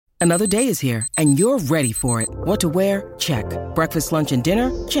Another day is here, and you're ready for it. What to wear? Check. Breakfast, lunch, and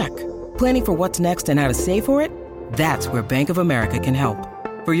dinner? Check. Planning for what's next and how to save for it? That's where Bank of America can help.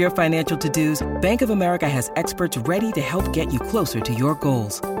 For your financial to-dos, Bank of America has experts ready to help get you closer to your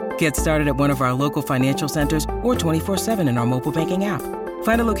goals. Get started at one of our local financial centers or 24/7 in our mobile banking app.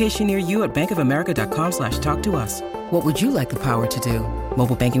 Find a location near you at bankofamerica.com/talktous. What would you like the power to do?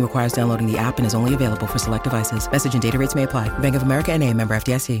 Mobile banking requires downloading the app and is only available for select devices. Message and data rates may apply. Bank of America N.A., member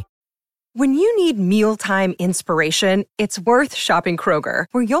FDIC. When you need mealtime inspiration, it's worth shopping Kroger,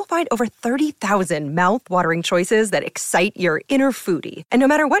 where you'll find over 30,000 mouth-watering choices that excite your inner foodie. And no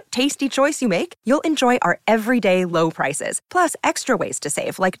matter what tasty choice you make, you'll enjoy our everyday low prices, plus extra ways to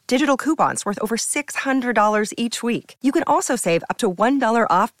save, like digital coupons worth over $600 each week. You can also save up to $1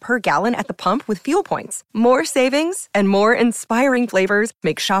 off per gallon at the pump with fuel points. More savings and more inspiring flavors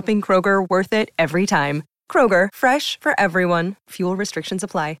make shopping Kroger worth it every time. Kroger, fresh for everyone. Fuel restrictions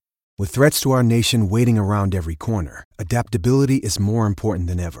apply. With threats to our nation waiting around every corner, adaptability is more important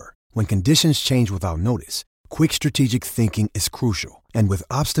than ever. When conditions change without notice, quick strategic thinking is crucial. And with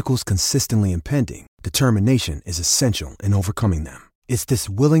obstacles consistently impending, determination is essential in overcoming them. It's this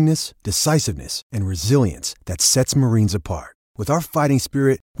willingness, decisiveness, and resilience that sets Marines apart. With our fighting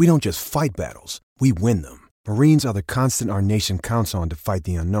spirit, we don't just fight battles, we win them. Marines are the constant our nation counts on to fight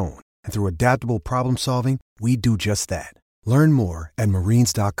the unknown. And through adaptable problem solving, we do just that. Learn more at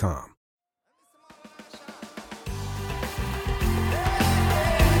marines.com.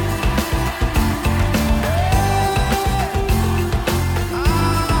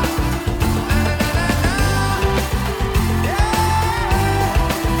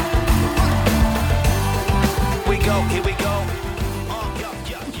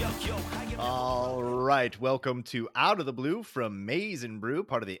 Right, welcome to Out of the Blue from Maize and Brew,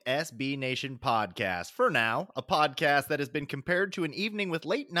 part of the SB Nation podcast. For now, a podcast that has been compared to an evening with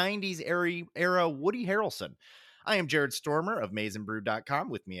late 90s era Woody Harrelson. I am Jared Stormer of maizeandbrew.com.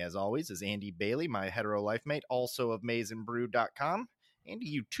 With me, as always, is Andy Bailey, my hetero life mate, also of maizeandbrew.com. Andy,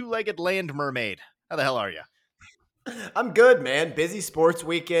 you two-legged land mermaid. How the hell are you? I'm good, man. Busy sports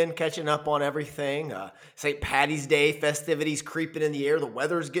weekend, catching up on everything. St. Patty's Day festivities creeping in the air. The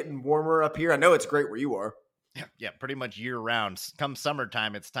weather's getting warmer up here. I know it's great where you are. Yeah, pretty much year-round. Come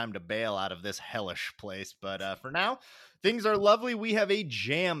summertime, it's time to bail out of this hellish place. But for now, things are lovely. We have a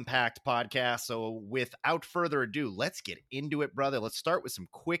jam-packed podcast. So without further ado, let's get into it, brother. Let's start with some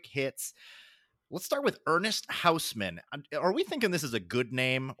quick hits. Let's start with Ernest Hausmann. Are we thinking this is a good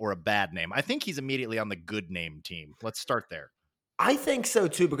name or a bad name? I think he's immediately on the good name team. Let's start there. I think so,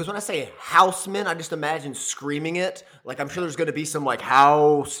 too, because when I say Hausmann, I just imagine screaming it. Like, I'm sure there's going to be some, like,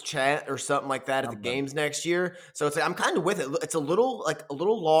 house chant or something like that at the games next year. So it's like, I'm kind of with it. It's a little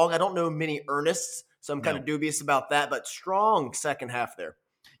long. I don't know many Ernests, so I'm kind of dubious about that, but strong second half there.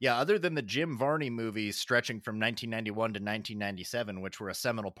 Yeah, other than the Jim Varney movies stretching from 1991 to 1997, which were a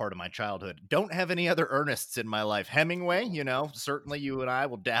seminal part of my childhood, don't have any other Ernests in my life. Hemingway, certainly you and I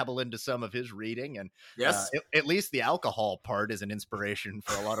will dabble into some of his reading, and yes, at least the alcohol part is an inspiration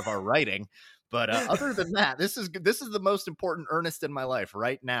for a lot of our writing. But other than that, this is the most important Ernest in my life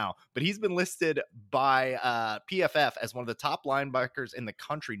right now. But he's been listed by PFF as one of the top linebackers in the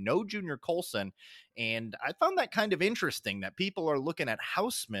country. No Junior Colson. And I found that kind of interesting that people are looking at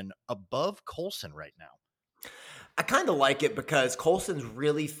Hausmann above Colson right now. I kind of like it because Colson's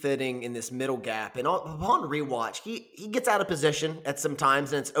really fitting in this middle gap, and upon rewatch, he gets out of position at some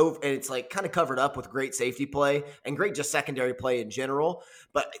times, and it's over, and it's like kind of covered up with great safety play and great just secondary play in general.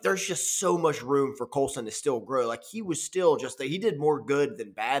 But there's just so much room for Colson to still grow. Like he was still he did more good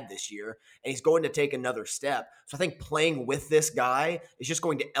than bad this year, and he's going to take another step. So I think playing with this guy is just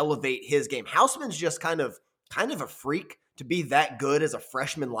going to elevate his game. Hausmann's just kind of a freak. To be that good as a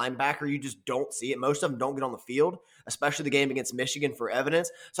freshman linebacker, you just don't see it. Most of them don't get on the field, especially the game against Michigan for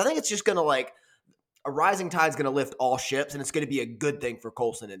evidence. So I think it's just going to a rising tide is going to lift all ships, and it's going to be a good thing for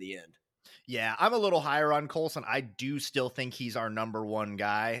Colson in the end. Yeah, I'm a little higher on Colson. I do still think he's our number one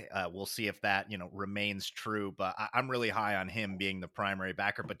guy. We'll see if that, remains true, but I'm really high on him being the primary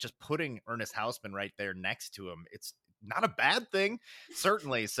backer, but just putting Ernest Hausmann right there next to him, it's not a bad thing,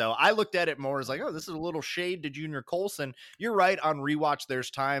 certainly. So I looked at it more as like, oh, this is a little shade to Junior Colson. You're right, on rewatch,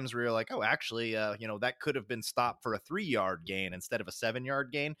 there's times where you're like, oh, actually, that could have been stopped for a 3-yard gain instead of a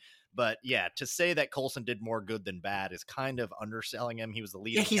 7-yard gain. But yeah, to say that Colson did more good than bad is kind of underselling him. He was the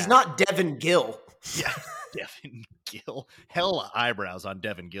lead. Yeah, he's not Devin Gill. Yeah, Devin Gill. Hell eyebrows on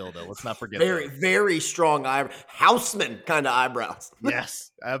Devin Gill, though. Let's not forget very, that. Very strong eyebrows. Hausmann kind of eyebrows.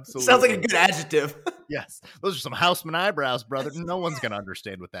 Yes, absolutely. Sounds like a good adjective. Yes, those are some Hausmann eyebrows, brother. No one's going to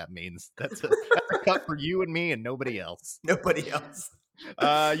understand what that means. That's a cut for you and me and nobody else. Nobody else.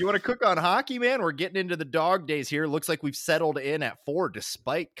 You want to cook on hockey, man? We're getting into the dog days here. Looks like we've settled in at 4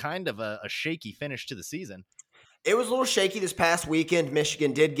 despite kind of a shaky finish to the season. It was a little shaky this past weekend.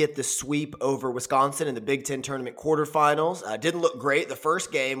 Michigan did get the sweep over Wisconsin in the Big Ten tournament quarterfinals. Didn't look great. The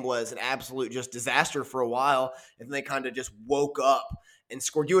first game was an absolute just disaster for a while, and then they kind of just woke up and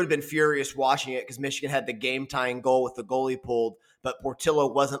scored. You would have been furious watching it because Michigan had the game-tying goal with the goalie pulled, but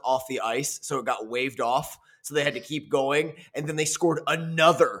Portillo wasn't off the ice, so it got waved off. So they had to keep going, and then they scored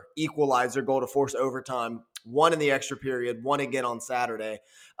another equalizer goal to force overtime. One in the extra period, one again on Saturday.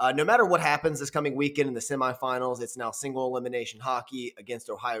 No matter what happens this coming weekend in the semifinals, it's now single elimination hockey against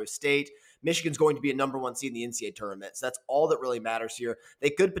Ohio State. Michigan's going to be a number 1 seed in the NCAA tournament. So that's all that really matters here. They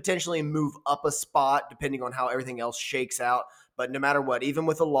could potentially move up a spot depending on how everything else shakes out. But no matter what, even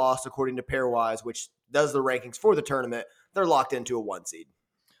with a loss, according to Pairwise, which does the rankings for the tournament, they're locked into a 1 seed.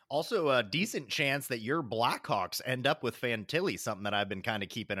 Also, a decent chance that your Blackhawks end up with Fantilli, something that I've been kind of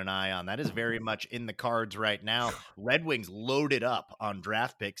keeping an eye on. That is very much in the cards right now. Red Wings loaded up on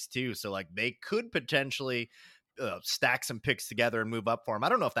draft picks, too. So, like, they could potentially stack some picks together and move up for him. I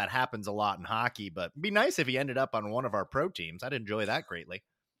don't know if that happens a lot in hockey, but it'd be nice if he ended up on one of our pro teams. I'd enjoy that greatly.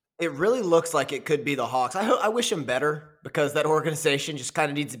 It really looks like it could be the Hawks. I wish him better because that organization just kind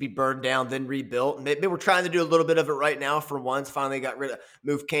of needs to be burned down, then rebuilt. And they were trying to do a little bit of it right now for once. Finally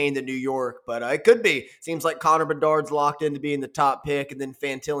moved Kane to New York. But it could be. Seems like Connor Bedard's locked into being the top pick and then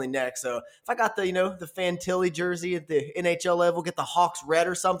Fantilli next. So if I got the Fantilli jersey at the NHL level, get the Hawks red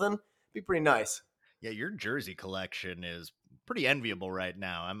or something, it'd be pretty nice. Yeah, your jersey collection is pretty enviable right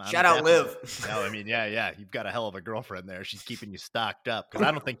now. I'm Shout out Liv. No, I mean, yeah. You've got a hell of a girlfriend there. She's keeping you stocked up because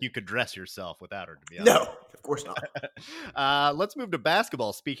I don't think you could dress yourself without her, to be honest. No, of course not. Let's move to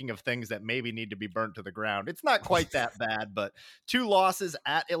basketball. Speaking of things that maybe need to be burnt to the ground, it's not quite that bad, but 2 losses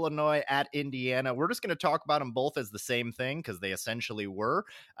at Illinois, at Indiana. We're just going to talk about them both as the same thing because they essentially were.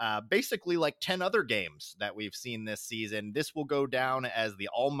 Basically like 10 other games that we've seen this season. This will go down as the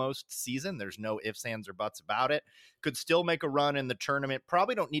almost season. There's no ifs, ands, or buts about it. Could still make a run in the tournament.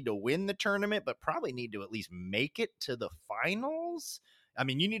 Probably don't need to win the tournament, but probably need to at least make it to the finals. I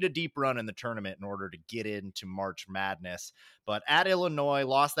mean, you need a deep run in the tournament in order to get into March Madness. But at Illinois,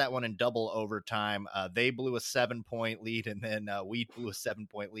 lost that one in double overtime. They blew a 7-point lead, and then we blew a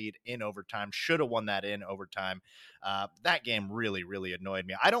 7-point lead in overtime. Should have won that in overtime. That game really, really annoyed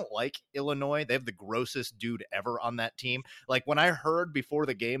me. I don't like Illinois. They have the grossest dude ever on that team. Like, when I heard before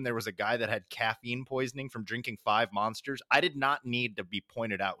the game there was a guy that had caffeine poisoning from drinking 5 Monsters, I did not need to be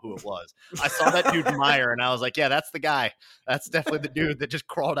pointed out who it was. I saw that dude Meyer, and I was like, yeah, that's the guy. That's definitely the dude that just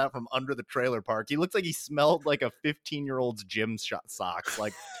crawled out from under the trailer park. He looked like he smelled like a 15-year-old's gym socks,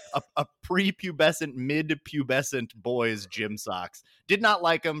 like a pre-pubescent, mid-pubescent boy's gym socks. Did not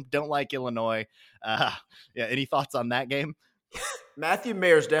like him. Don't like Illinois. Yeah. Any thoughts on that game? Matthew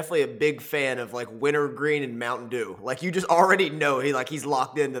Mayer's definitely a big fan of like wintergreen and Mountain Dew. Like you just already know he's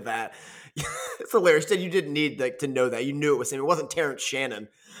locked into that. It's hilarious. You didn't need to know that. You knew it was him. It wasn't Terrence Shannon.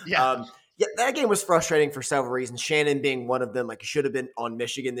 Yeah. Yeah, that game was frustrating for several reasons. Shannon being one of them, like he should have been on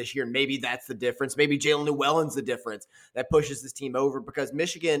Michigan this year. And maybe that's the difference. Maybe Jalen Llewellyn's the difference that pushes this team over because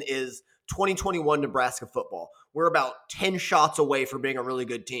Michigan is 2021 Nebraska football. We're about 10 shots away from being a really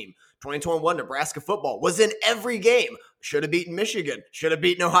good team. 2021 Nebraska football was in every game. Should have beaten Michigan, should have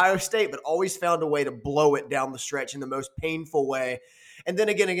beaten Ohio State, but always found a way to blow it down the stretch in the most painful way. And then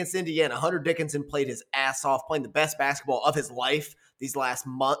again against Indiana, Hunter Dickinson played his ass off, playing the best basketball of his life this last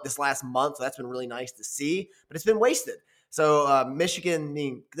month. So that's been really nice to see, but it's been wasted. So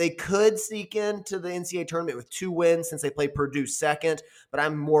Michigan, they could sneak into the NCAA tournament with 2 wins since they play Purdue second, but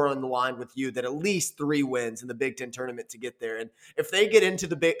I'm more on the line with you that at least 3 wins in the Big Ten tournament to get there. And if they get into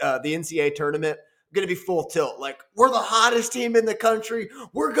the NCAA tournament, I'm going to be full tilt. Like, we're the hottest team in the country.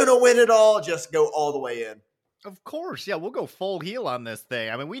 We're going to win it all. Just go all the way in. Of course. Yeah, we'll go full heel on this thing.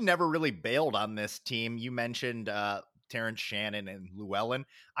 I mean, we never really bailed on this team. You mentioned Terrence Shannon and Llewellyn.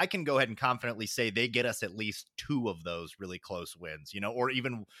 I can go ahead and confidently say they get us at least 2 of those really close wins, or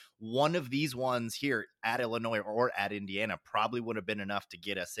even one of these ones here at Illinois or at Indiana probably would have been enough to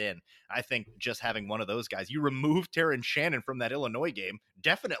get us in. I think just having one of those guys, you remove Terrence Shannon from that Illinois game,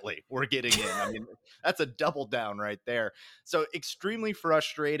 definitely we're getting in. I mean, that's a double down right there. So extremely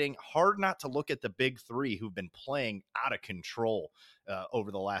frustrating. Hard not to look at the big 3 who've been playing out of control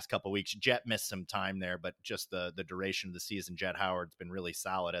over the last couple of weeks. Jet missed some time there, but just the duration of the season, Jet Howard's been really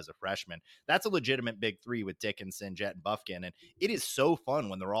solid as a freshman. That's a legitimate big 3 with Dickinson, Jet, and Bufkin, and it is so fun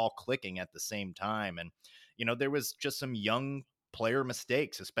when they're all clicking at the same time. And there was just some young player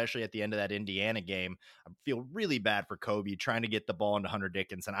mistakes, especially at the end of that Indiana game. I feel really bad for Kobe trying to get the ball into Hunter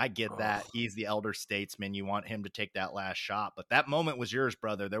Dickinson. I get that. He's the elder statesman. You want him to take that last shot, but that moment was yours,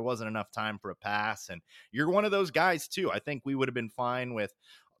 brother. There wasn't enough time for a pass, and you're one of those guys too. I think we would have been fine with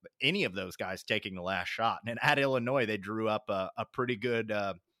any of those guys taking the last shot. And at Illinois, they drew up a pretty good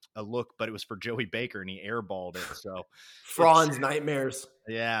a look, but it was for Joey Baker and he airballed it. So Franz nightmares.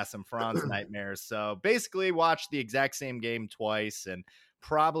 Yeah, some Franz nightmares. So basically watched the exact same game twice, and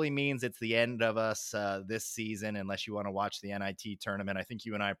probably means it's the end of us this season, unless you want to watch the NIT tournament. I think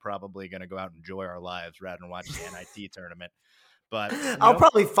you and I are probably going to go out and enjoy our lives rather than watch the NIT tournament. But I'll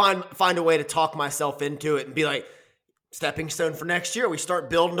probably find a way to talk myself into it and be like, stepping stone for next year. We start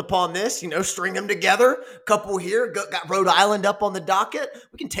building upon this, string them together. A couple here, got Rhode Island up on the docket.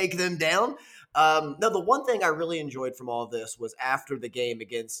 We can take them down. No, the one thing I really enjoyed from all this was after the game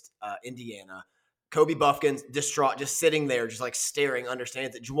against Indiana, Kobe Buffkin's distraught, just sitting there, just like staring,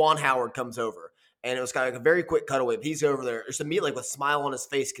 understands that Juwan Howard comes over. And it was kind of like a very quick cutaway. But he's over there just immediately with a smile on his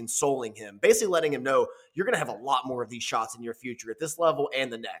face, consoling him, basically letting him know you're going to have a lot more of these shots in your future at this level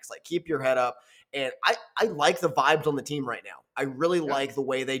and the next. Like, keep your head up. And I like the vibes on the team right now. I really like the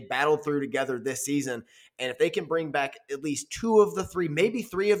way they battled through together this season. And if they can bring back at least 2 of the 3, maybe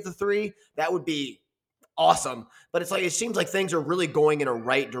 3 of the 3, that would be awesome. But it's like, it seems like things are really going in a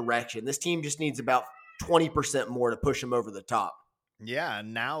right direction. This team just needs about 20% more to push them over the top. Yeah,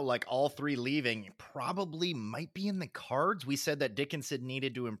 and now like all 3 leaving probably might be in the cards. We said that Dickinson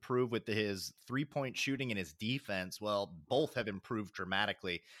needed to improve with his 3-point shooting and his defense. Well, both have improved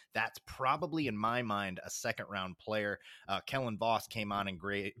dramatically. That's probably, in my mind, a second-round player. Kellen Voss came on and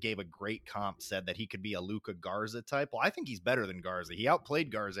gave a great comp, said that he could be a Luka Garza type. Well, I think he's better than Garza. He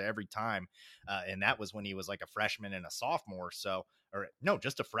outplayed Garza every time, and that was when he was like a freshman and a sophomore. So, or no,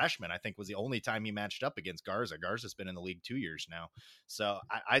 just a freshman, I think, was the only time he matched up against Garza. Garza's been in the league 2 years now. So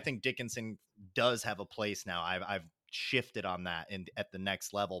I think Dickinson does have a place now. I've shifted on that at the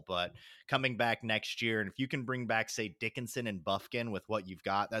next level, but coming back next year, and if you can bring back, say, Dickinson and Buffkin with what you've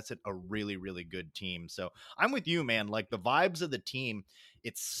got, that's a really, really good team. So I'm with you, man. Like, the vibes of the team,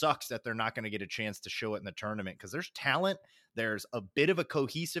 it sucks that they're not going to get a chance to show it in the tournament because there's talent. There's a bit of a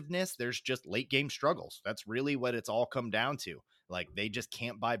cohesiveness. There's just late game struggles. That's really what it's all come down to. Like, they just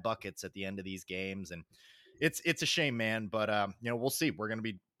can't buy buckets at the end of these games. And it's a shame, man. But, we'll see. We're going to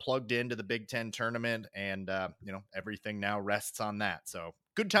be plugged into the Big Ten tournament, and, everything now rests on that. So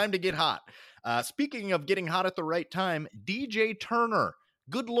good time to get hot. Speaking of getting hot at the right time, DJ Turner,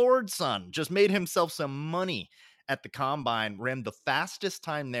 good Lord, son, just made himself some money at the Combine, ran the fastest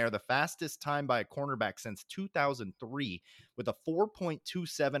time there, the fastest time by a cornerback since 2003 with a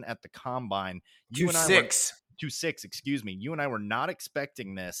 4.27 at the Combine. 2.6, excuse me. You and I were not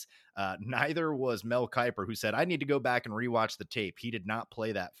expecting this. Neither was Mel Kiper, who said, I need to go back and rewatch the tape. He did not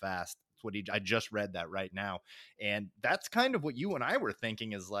play that fast. That's what I just read that right now. And that's kind of what you and I were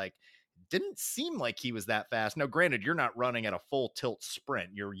thinking, is like, didn't seem like he was that fast. Now, granted, you're not running at a full tilt sprint.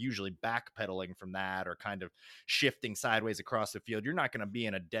 You're usually backpedaling from that or kind of shifting sideways across the field. You're not going to be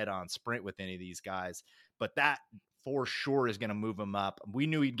in a dead-on sprint with any of these guys, but that for sure is going to move him up. We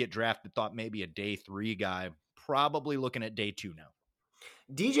knew he'd get drafted, thought maybe a day 3 guy, probably looking at day 2 now.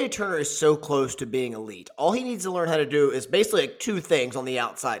 DJ Turner is so close to being elite. All he needs to learn how to do is basically like 2 things on the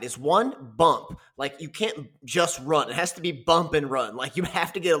outside. Is 1, bump. Like, you can't just run. It has to be bump and run. Like, you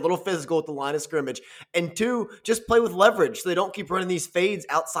have to get a little physical at the line of scrimmage. And 2, just play with leverage so they don't keep running these fades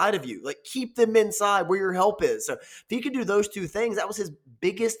outside of you. Like, keep them inside where your help is. So if he could do those 2 things, that was his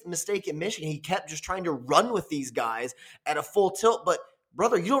biggest mistake at Michigan. He kept just trying to run with these guys at a full tilt, but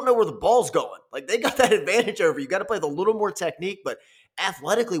brother, you don't know where the ball's going. Like, they got that advantage over you. You got to play with a little more technique, but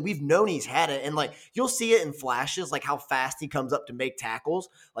athletically, we've known he's had it. And like, you'll see it in flashes, like how fast he comes up to make tackles.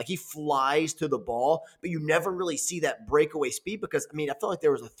 Like, he flies to the ball, but you never really see that breakaway speed because, I feel like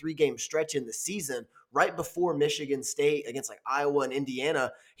there was a 3-game stretch in the season right before Michigan State against like Iowa and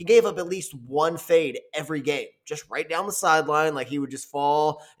Indiana. He gave up at least 1 fade every game, just right down the sideline. Like, he would just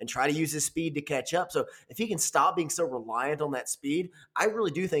fall and try to use his speed to catch up. So if he can stop being so reliant on that speed, I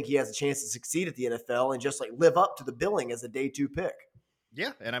really do think he has a chance to succeed at the NFL and just like live up to the billing as a day 2 pick.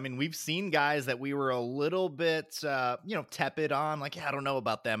 Yeah, and we've seen guys that we were a little bit, tepid on. Like, I don't know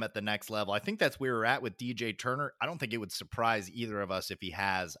about them at the next level. I think that's where we're at with DJ Turner. I don't think it would surprise either of us if he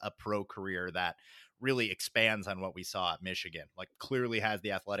has a pro career that really expands on what we saw at Michigan. Like, clearly has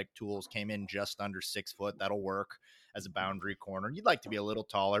the athletic tools, came in just under 6 foot. That'll work as a boundary corner. You'd like to be a little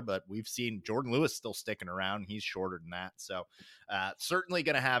taller, but we've seen Jordan Lewis still sticking around. He's shorter than that. So certainly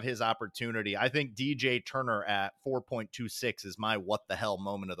going to have his opportunity. I think DJ Turner at 4.26 is my what the hell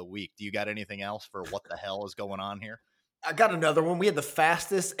moment of the week. Do you got anything else for what the hell is going on here? I got another one. We had the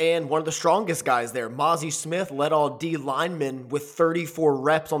fastest and one of the strongest guys there. Mozzie Smith led all D linemen with 34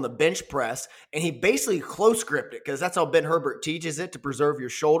 reps on the bench press, and he basically close gripped it because that's how Ben Herbert teaches it to preserve your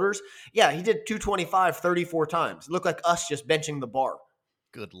shoulders. Yeah, he did 225 34 times. It looked like us just benching the bar.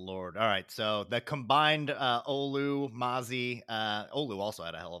 Good Lord. All right. So the combined Olu, Mozzie, Olu also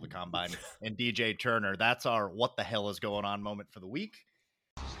had a hell of a combine, and DJ Turner. That's our what the hell is going on moment for the week.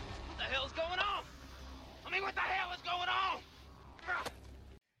 What the hell is going on? I mean, what the hell is going on?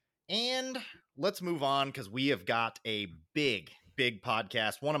 And let's move on because we have got a big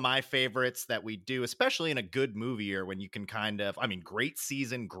podcast. One of my favorites that we do, especially in a good movie year when you can great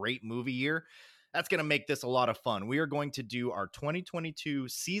season, great movie year. That's going to make this a lot of fun. We are going to do our 2022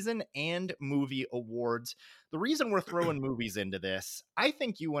 season and movie awards. The reason we're throwing movies into this, I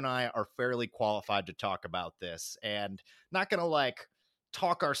think you and I are fairly qualified to talk about this, and not going to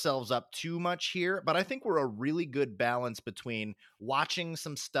talk ourselves up too much here, but I think we're a really good balance between watching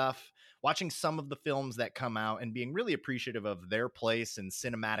some stuff, watching some of the films that come out and being really appreciative of their place in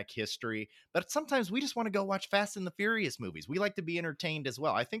cinematic history. But sometimes we just want to go watch Fast and the Furious movies. We like to be entertained as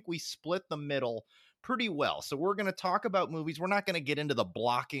well. I think we split the middle pretty well. So we're going to talk about movies. We're not going to get into the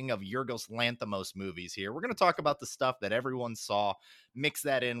blocking of Yorgos Lanthimos movies here. We're going to talk about the stuff that everyone saw, mix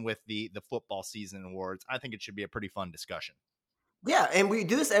that in with the football season awards. I think it should be a pretty fun discussion. Yeah, and we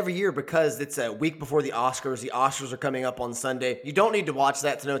do this every year because it's a week before the Oscars. The Oscars are coming up on Sunday. You don't need to watch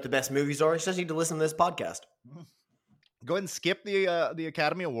that to know what the best movies are. You just need to listen to this podcast. Go ahead and skip the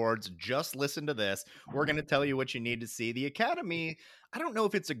Academy Awards. Just listen to this. We're going to tell you what you need to see. The Academy, I don't know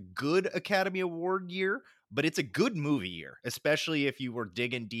if it's a good Academy Award year, but it's a good movie year, especially if you were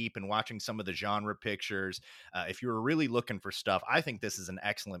digging deep and watching some of the genre pictures. If you were really looking for stuff, I think this is an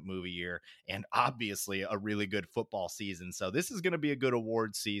excellent movie year and obviously a really good football season. So this is going to be a good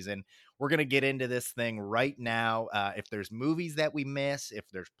award season. We're going to get into this thing right now. If there's movies that we miss, if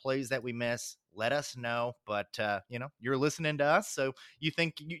there's plays that we miss, let us know. But, you're listening to us, so you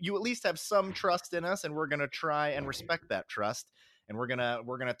think you at least have some trust in us, and we're going to try and respect that trust. And we're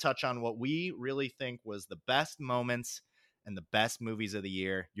gonna touch on what we really think was the best moments and the best movies of the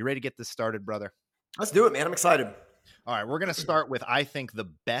year. You ready to get this started, brother? Let's do it, man. I'm excited. All right, we're going to start with, I think, the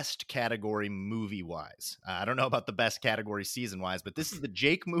best category movie-wise. I don't know about the best category season-wise, but this is the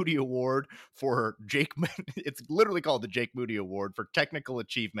Jake Moody Award for Jake. It's literally called the Jake Moody Award for technical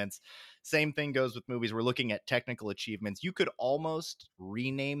achievements. Same thing goes with movies. We're looking at technical achievements. You could almost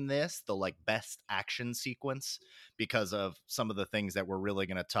rename this the best action sequence because of some of the things that we're really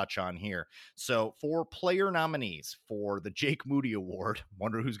going to touch on here. So for player nominees for the Jake Moody Award,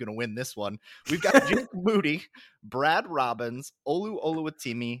 wonder who's going to win this one. We've got Jake Moody, Brad Robbins, Olu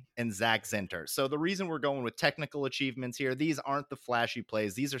Oluwatimi, and Zach Zinter. So the reason we're going with technical achievements here, these aren't the flashy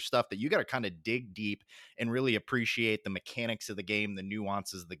plays. These are stuff that you got to kind of dig deep and really appreciate the mechanics of the game, the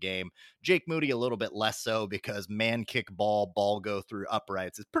nuances of the game. Jake Moody a little bit less so because man kick ball go through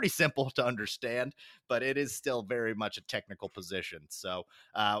uprights. It's pretty simple to understand, but it is still very much a technical position. So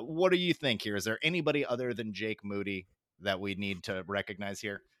what do you think here? Is there anybody other than Jake Moody that we need to recognize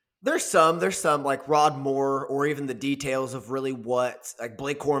here? There's some like Rod Moore, or even the details of really what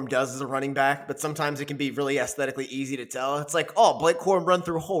Blake Corum does as a running back, but sometimes it can be really aesthetically easy to tell. It's Blake Corum run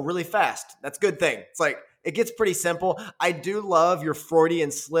through a hole really fast. That's a good thing. It's it gets pretty simple. I do love your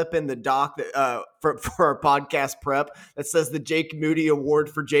Freudian slip in the doc that, for our podcast prep that says the Jake Moody Award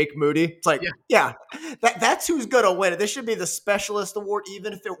for Jake Moody. It's that's who's going to win it. This should be the specialist award,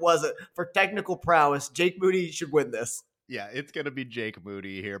 even if it wasn't for technical prowess. Jake Moody should win this. Yeah, it's going to be Jake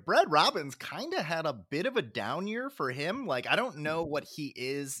Moody here. Brad Robbins kind of had a bit of a down year for him. I don't know what he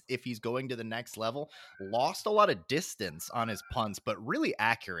is if he's going to the next level. Lost a lot of distance on his punts, but really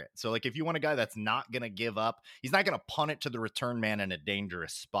accurate. So, if you want a guy that's not going to give up, he's not going to punt it to the return man in a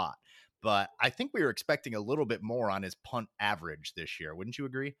dangerous spot. But I think we were expecting a little bit more on his punt average this year. Wouldn't you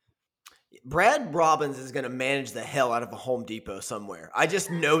agree? Brad Robbins is going to manage the hell out of a Home Depot somewhere. I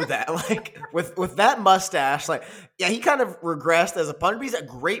just know that. With that mustache, he kind of regressed as a punter, but he's a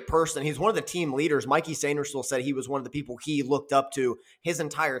great person. He's one of the team leaders. Mikey Sainristil said he was one of the people he looked up to his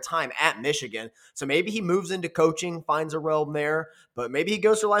entire time at Michigan. So maybe he moves into coaching, finds a realm there, but maybe he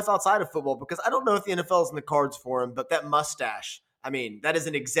goes for life outside of football, because I don't know if the NFL is in the cards for him, but that mustache, that is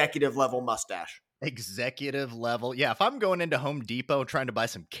an executive level mustache. Executive level. Yeah, if I'm going into Home Depot trying to buy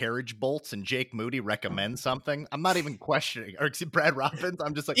some carriage bolts and Jake Moody recommends something, I'm not even questioning. Or Brad Robbins,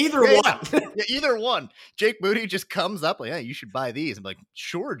 I'm just either one. Yeah, either one. Jake Moody just comes up you should buy these. I'm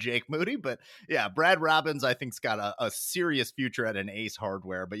sure, Jake Moody. But yeah, Brad Robbins, I think, has got a serious future at an Ace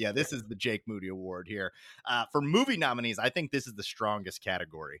Hardware. But yeah, this is the Jake Moody Award here. For movie nominees, I think this is the strongest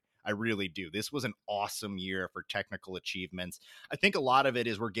category. I really do. This was an awesome year for technical achievements. I think a lot of it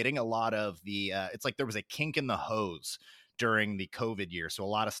is we're getting a lot of the, it's like there was a kink in the hose during the COVID year. So a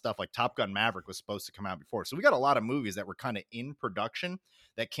lot of stuff like Top Gun Maverick was supposed to come out before. So we got a lot of movies that were kind of in production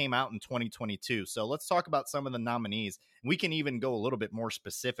that came out in 2022. So let's talk about some of the nominees. We can even go a little bit more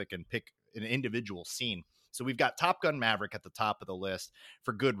specific and pick an individual scene. So we've got Top Gun Maverick at the top of the list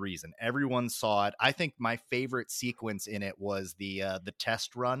for good reason. Everyone saw it. I think my favorite sequence in it was the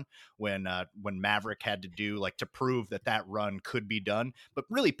test run when Maverick had to do like to prove that run could be done. But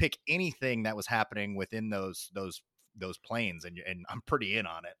really pick anything that was happening within those planes, and I'm pretty in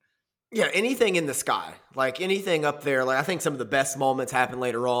on it. Yeah, anything in the sky, like anything up there. Like I think some of the best moments happen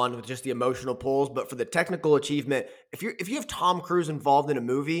later on with just the emotional pulls. But for the technical achievement, if you have Tom Cruise involved in a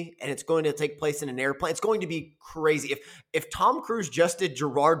movie and it's going to take place in an airplane, it's going to be crazy. If Tom Cruise just did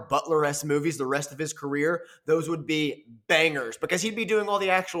Gerard Butler-esque movies the rest of his career, those would be bangers because he'd be doing all the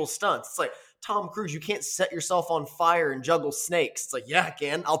actual stunts. It's like, Tom Cruise, you can't set yourself on fire and juggle snakes. It's like, yeah, I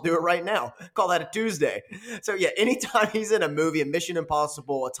can. I'll do it right now. Call that a Tuesday. So yeah, anytime he's in a movie, a Mission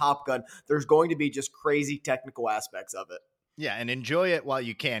Impossible, a Top Gun, there's going to be just crazy technical aspects of it. Yeah, and enjoy it while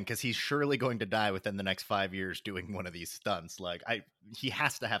you can, because he's surely going to die within the next 5 years doing one of these stunts. Like, he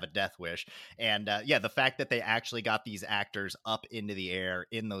has to have a death wish. And yeah, the fact that they actually got these actors up into the air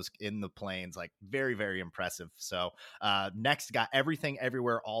in the planes, like very, very impressive. So next, got Everything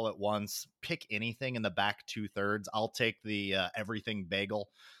Everywhere All at Once. Pick anything in the back 2/3. I'll take the Everything Bagel.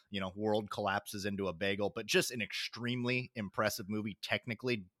 World collapses into a bagel, but just an extremely impressive movie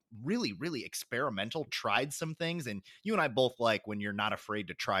technically. Really, really experimental, tried some things, and you and I both like when you're not afraid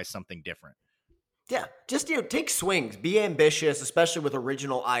to try something different. Yeah, just, take swings, be ambitious, especially with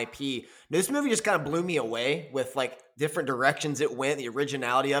original IP. This movie just kind of blew me away with like different directions it went, the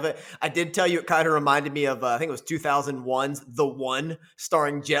originality of it. I did tell you it kind of reminded me of, I think it was 2001's The One,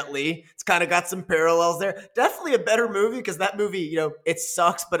 starring Jet Li. It's kind of got some parallels there. Definitely a better movie because that movie, it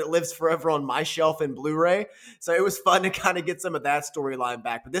sucks, but it lives forever on my shelf in Blu-ray. So it was fun to kind of get some of that storyline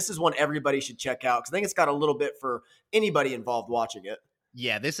back. But this is one everybody should check out because I think it's got a little bit for anybody involved watching it.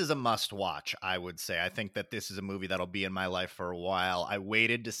 Yeah, this is a must watch, I would say. I think that this is a movie that'll be in my life for a while. I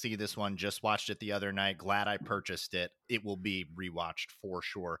waited to see this one, just watched it the other night. Glad I purchased it. It will be rewatched for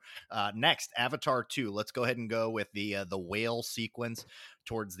sure. Next, Avatar 2. Let's go ahead and go with the whale sequence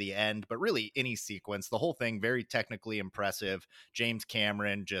towards the end, but really any sequence. The whole thing, very technically impressive. James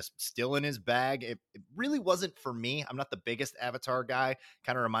Cameron just still in his bag. It really wasn't for me. I'm not the biggest Avatar guy.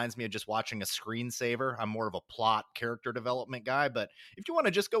 Kind of reminds me of just watching a screensaver. I'm more of a plot character development guy, but if you want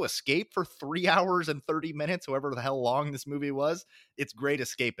to just go escape for 3 hours and 30 minutes, however the hell long this movie was, it's great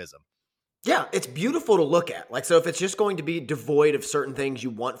escapism. Yeah, it's beautiful to look at. Like, so if it's just going to be devoid of certain things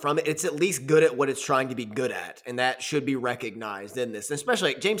you want from it, it's at least good at what it's trying to be good at. And that should be recognized in this. And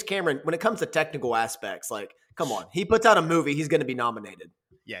especially like James Cameron, when it comes to technical aspects, like, come on, he puts out a movie, he's going to be nominated.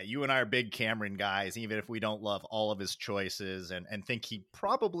 Yeah, you and I are big Cameron guys, even if we don't love all of his choices and think he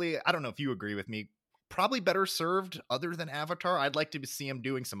probably, I don't know if you agree with me, probably better served other than Avatar. I'd like to see him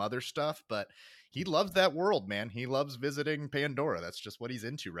doing some other stuff, but he loves that world, man. He loves visiting Pandora. That's just what he's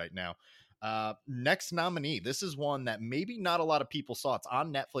into right now. Next nominee. This is one that maybe not a lot of people saw. It's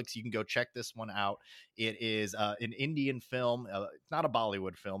on Netflix. You can go check this one out. It is an Indian film. It's not a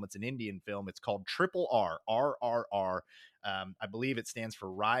Bollywood film. It's an Indian film. It's called Triple R, RRR. I believe it stands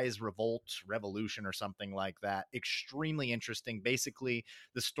for Rise, Revolt, Revolution, or something like that. Extremely interesting. Basically,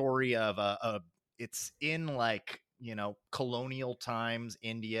 the story of it's in like, colonial times,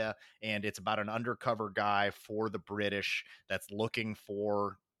 India, and it's about an undercover guy for the British that's looking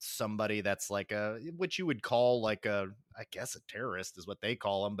for somebody that's like what you would call like I guess a terrorist is what they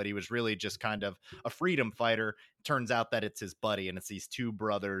call him, but he was really just kind of a freedom fighter. Turns out that it's his buddy, and it's these two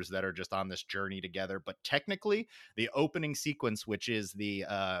brothers that are just on this journey together. But technically, the opening sequence, which is the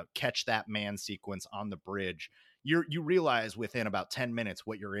Catch That Man sequence on the bridge, you realize within about 10 minutes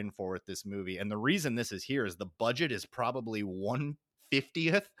what you're in for with this movie. And the reason this is here is the budget is probably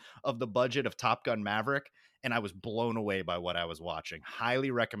 1/50th of the budget of Top Gun Maverick. And I was blown away by what I was watching. Highly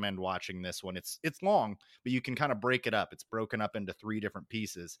recommend watching this one. It's long, but you can kind of break it up. It's broken up into 3 different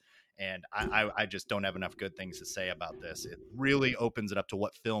pieces. And I just don't have enough good things to say about this. It really opens it up to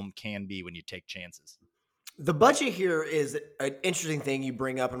what film can be when you take chances. The budget here is an interesting thing you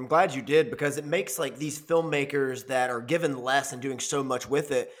bring up, and I'm glad you did, because it makes like these filmmakers that are given less and doing so much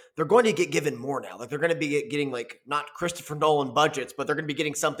with it, they're going to get given more now. Like they're going to be getting like not Christopher Nolan budgets, but they're going to be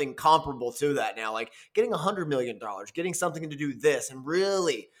getting something comparable to that now, like getting $100 million, getting something to do this and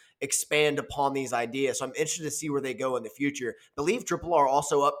really expand upon these ideas. So I'm interested to see where they go in the future. I believe Triple R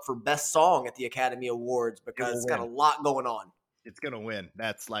also up for Best Song at the Academy Awards because it's got a lot going on. It's going to win.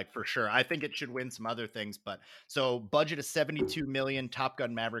 That's like for sure. I think it should win some other things, but so budget of 72 million. Top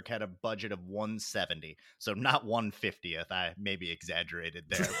Gun Maverick had a budget of 170. So not 150th. I maybe exaggerated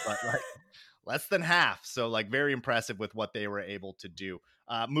there, but like less than half. So like very impressive with what they were able to do.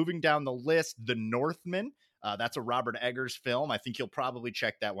 Moving down the list, The Northman. That's a Robert Eggers film. I think you'll probably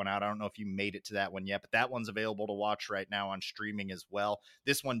check that one out. I don't know if you made it to that one yet, but that one's available to watch right now on streaming as well.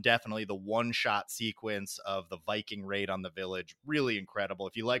 This one, definitely the one-shot sequence of the Viking raid on the village. Really incredible.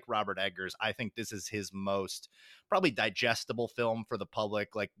 If you like Robert Eggers, I think this is his most probably digestible film for the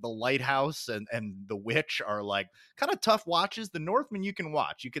public. Like The Lighthouse and The Witch are like kind of tough watches. The Northman you can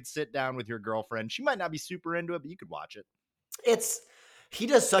watch. You could sit down with your girlfriend. She might not be super into it, but you could watch it. He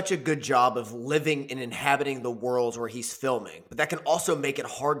does such a good job of living and inhabiting the worlds where he's filming, but that can also make it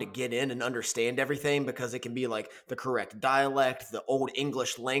hard to get in and understand everything because it can be like the correct dialect, the old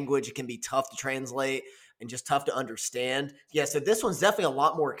English language. It can be tough to translate and just tough to understand. Yeah, so this one's definitely a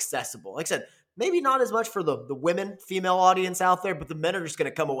lot more accessible. Like I said, maybe not as much for the women, female audience out there, but the men are just going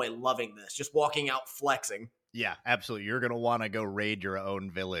to come away loving this, just walking out flexing. Yeah, absolutely. You're going to want to go raid your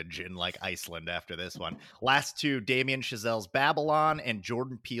own village in like Iceland after this one. Last two, Damien Chazelle's Babylon and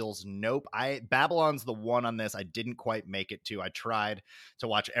Jordan Peele's Nope. Babylon's the one on this I didn't quite make it to. I tried to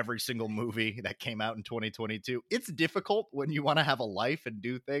watch every single movie that came out in 2022. It's difficult when you want to have a life and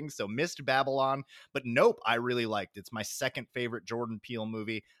do things. So missed Babylon, but Nope I really liked. It's my second favorite Jordan Peele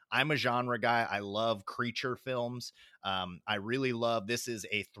movie. I'm a genre guy. I love creature films. I really love, this is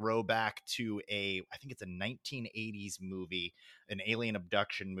a throwback to I think it's a 1980s movie, an alien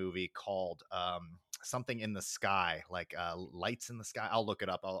abduction movie called something in the sky, like Lights in the Sky. I'll look it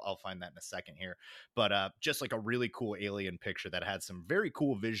up. I'll find that in a second here. But just like a really cool alien picture that had some very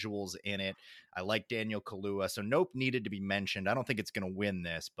cool visuals in it. I like Daniel Kaluuya. So Nope needed to be mentioned. I don't think it's going to win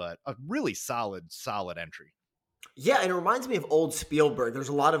this, but a really solid entry. Yeah, and it reminds me of old Spielberg. There's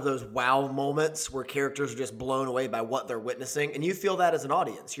a lot of those wow moments where characters are just blown away by what they're witnessing. And you feel that as an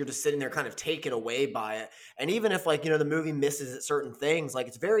audience. You're just sitting there kind of taken away by it. And even if like, the movie misses at certain things, like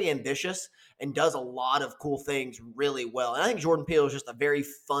it's very ambitious and does a lot of cool things really well. And I think Jordan Peele is just a very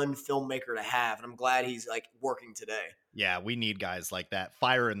fun filmmaker to have. And I'm glad he's like working today. Yeah, we need guys like that.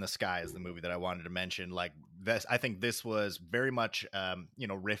 Fire in the Sky is the movie that I wanted to mention. Like this, I think this was very much,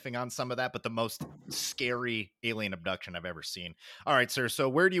 riffing on some of that, but the most scary alien abduction I've ever seen. All right, sir. So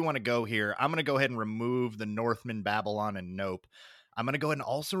where do you want to go here? I'm going to go ahead and remove The Northman, Babylon, and Nope. I'm going to go ahead and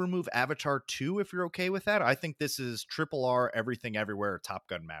also remove Avatar 2 if you're okay with that. I think this is RRR, Everything Everywhere, Top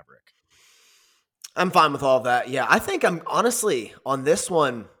Gun Maverick. I'm fine with all of that. Yeah, I think I'm honestly on this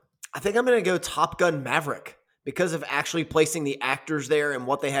one, I think I'm going to go Top Gun Maverick. Because of actually placing the actors there and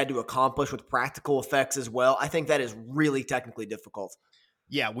what they had to accomplish with practical effects as well, I think that is really technically difficult.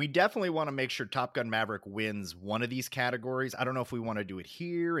 Yeah, we definitely want to make sure Top Gun Maverick wins one of these categories. I don't know if we want to do it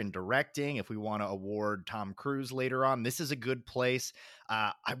here in directing, if we want to award Tom Cruise later on. This is a good place.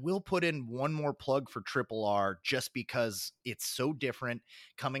 I will put in one more plug for RRR just because it's so different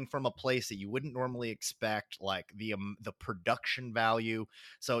coming from a place that you wouldn't normally expect, like the production value.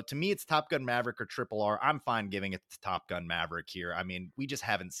 So to me, it's Top Gun Maverick or RRR. I'm fine giving it to Top Gun Maverick here. I mean, we just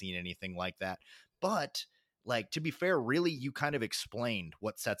haven't seen anything like that. But like, to be fair, really, you kind of explained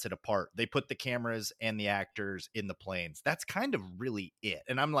what sets it apart. They put the cameras and the actors in the planes. That's kind of really it.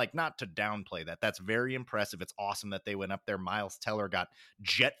 And I'm like, not to downplay that. That's very impressive. It's awesome that they went up there. Miles Teller got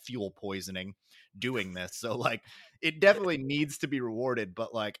jet fuel poisoning doing this. So like, it definitely needs to be rewarded.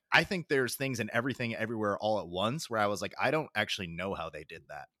 But like, I think there's things in Everything Everywhere All at Once where I was like, I don't actually know how they did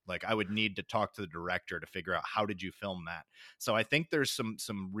that. Like, I would need to talk to the director to figure out how did you film that. So I think there's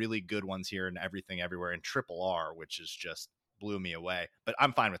some really good ones here in Everything Everywhere, and RRR, which is just blew me away. But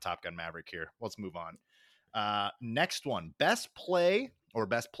I'm fine with Top Gun Maverick here. Let's move on. Next one, best play or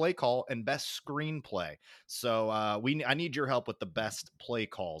best play call and best screenplay. So I need your help with the best play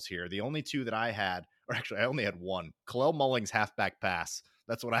calls here. The only two that I had, or actually I only had one, Kalel Mullings halfback pass.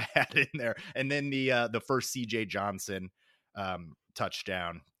 That's what I had in there. And then the first CJ Johnson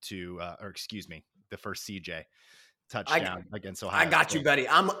touchdown the first CJ touchdown against Ohio. I got you, buddy.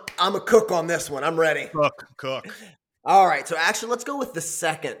 I'm a cook on this one. I'm ready. Cook. All right, so actually let's go with the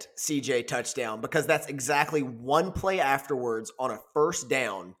second CJ touchdown because that's exactly one play afterwards on a first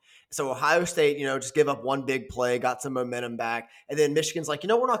down. So Ohio State, just give up one big play, got some momentum back. And then Michigan's like,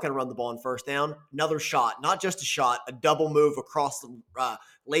 we're not going to run the ball on first down. Another shot, not just a shot, a double move across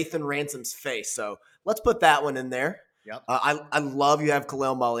Lathan Ransom's face. So let's put that one in there. Yep. I love you have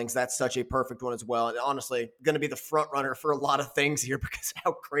Kalel Mullings. That's such a perfect one as well. And honestly, going to be the front runner for a lot of things here because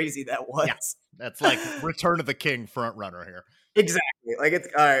how crazy that was. Yeah, that's like Return of the King front runner here. Exactly. Like it's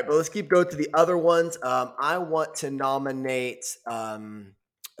all right, but let's keep going to the other ones. I want to nominate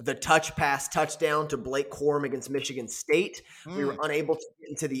the touch pass touchdown to Blake Corum against Michigan State. We were unable to get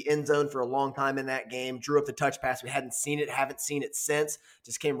into the end zone for a long time in that game. Drew up the touch pass. We hadn't seen it, haven't seen it since.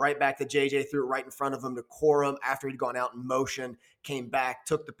 Just came right back to JJ, threw it right in front of him to Corum after he'd gone out in motion, came back,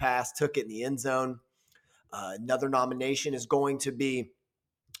 took the pass, took it in the end zone. Another nomination is going to be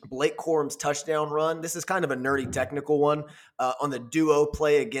Blake Corum's touchdown run. This is kind of a nerdy technical one on the duo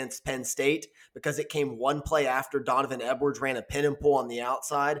play against Penn State because it came one play after Donovan Edwards ran a pin and pull on the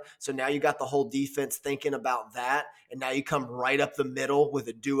outside. So now you got the whole defense thinking about that. And now you come right up the middle with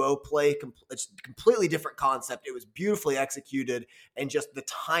a duo play. It's a completely different concept. It was beautifully executed and just the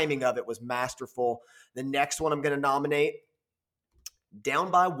timing of it was masterful. The next one I'm going to nominate,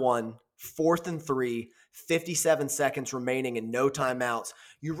 down by 1, 4th and 3, 57 seconds remaining and no timeouts.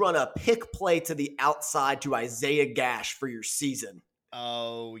 You run a pick play to the outside to Isaiah Gash for your season.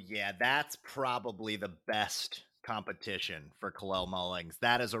 Oh, yeah, that's probably the best competition for Kalel Mullings.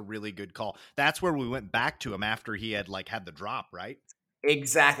 That is a really good call. That's where we went back to him after he had had the drop, right?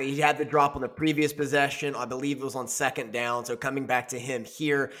 Exactly. He had the drop on the previous possession. I believe it was on 2nd down. So coming back to him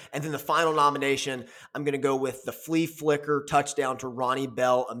here. And then the final nomination, I'm going to go with the flea flicker touchdown to Ronnie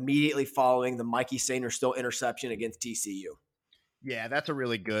Bell immediately following the Mikey Sainristil interception against TCU. Yeah, that's a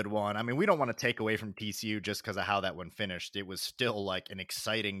really good one. I mean, we don't want to take away from TCU just because of how that one finished. It was still an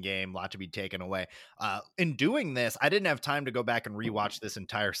exciting game, a lot to be taken away. In doing this, I didn't have time to go back and rewatch this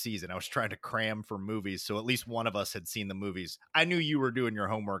entire season. I was trying to cram for movies, so at least one of us had seen the movies. I knew you were doing your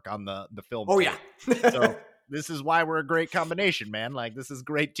homework on the film. Oh, yeah. So this is why we're a great combination, man. This is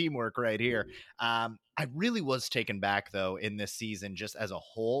great teamwork right here. I really was taken back, though, in this season just as a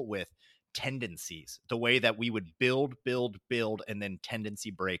whole with tendencies, the way that we would build, and then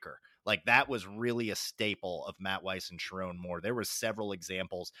tendency breaker. That was really a staple of Matt Weiss and Sharon Moore. There were several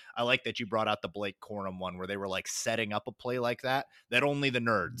examples. I like that you brought out the Blake Corum one where they were setting up a play like that only the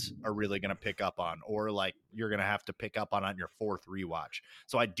nerds are really going to pick up on, or you're going to have to pick up on your 4th rewatch.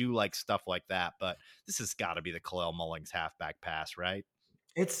 So I do like stuff like that, but this has got to be the Kalel Mullings halfback pass, right?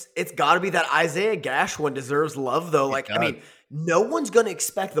 It's got to be. That Isaiah Gash one deserves love, though. I mean, no one's going to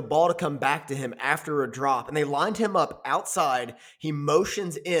expect the ball to come back to him after a drop. And they lined him up outside. He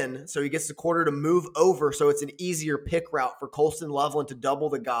motions in, so he gets the quarter to move over, so it's an easier pick route for Colston Loveland to double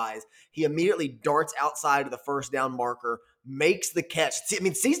the guys. He immediately darts outside of the 1st down marker, makes the catch. I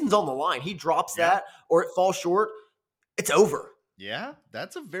mean, season's on the line. He drops that or it falls short, it's over. Yeah,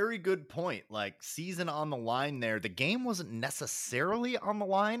 that's a very good point. Season on the line there. The game wasn't necessarily on the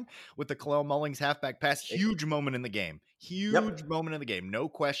line with the Kalel Mullings halfback pass. Huge moment in the game. Moment in the game. No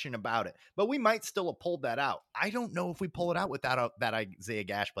question about it. But we might still have pulled that out. I don't know if we pull it out without that Isaiah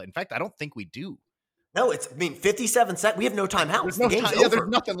Gash play. In fact, I don't think we do. No, 57 seconds. We have no timeouts. The game's over. There's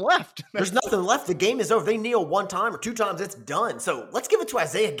nothing left. There's nothing left. The game is over. They kneel 1 time or 2 times, it's done. So let's give it to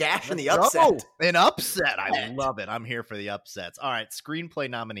Isaiah Gash in the upset. An upset. I love it. I'm here for the upsets. All right, screenplay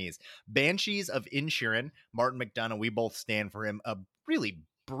nominees. Banshees of Inisherin, Martin McDonagh. We both stand for him. A really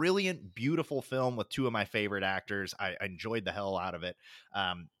brilliant, beautiful film with 2 of my favorite actors. I enjoyed the hell out of it.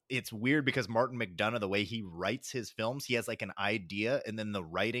 It's weird because Martin McDonagh, the way he writes his films, he has an idea and then the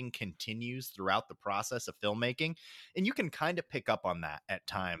writing continues throughout the process of filmmaking. And you can kind of pick up on that at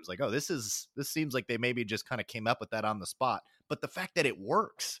times. This seems like they maybe just kind of came up with that on the spot. But the fact that it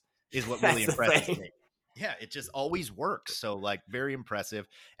works is what really impresses me. Yeah, it just always works. So very impressive.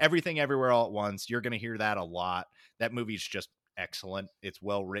 Everything Everywhere All at Once. You're going to hear that a lot. That movie's just excellent. It's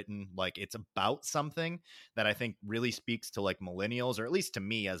well written. It's about something that I think really speaks to millennials, or at least to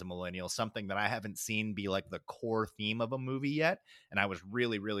me as a millennial, something that I haven't seen be the core theme of a movie yet. And I was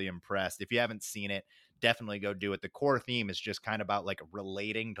really, really impressed. If you haven't seen it, definitely go do it. The core theme is just kind of about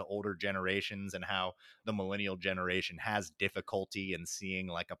relating to older generations and how the millennial generation has difficulty in seeing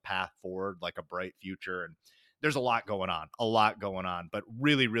a path forward, a bright future. And there's a lot going on, but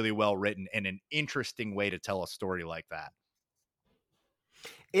really, really well written and an interesting way to tell a story like that.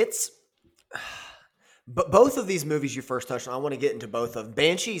 But both of these movies you first touched on, I want to get into both of them.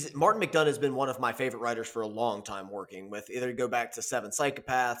 Banshees, Martin McDonagh has been one of my favorite writers for a long time working with. Either you go back to 7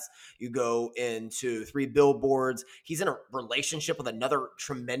 Psychopaths, you go into 3 Billboards. He's in a relationship with another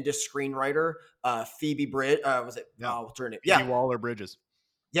tremendous screenwriter, Phoebe Bridge. What's her name? Phoebe Waller-Bridges.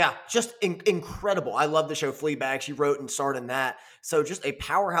 Yeah, just incredible. I love the show Fleabag. She wrote and starred in that. So just a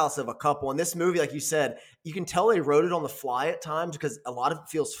powerhouse of a couple. And this movie, like you said, you can tell they wrote it on the fly at times because a lot of it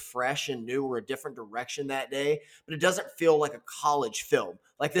feels fresh and new or a different direction that day. But it doesn't feel like a college film.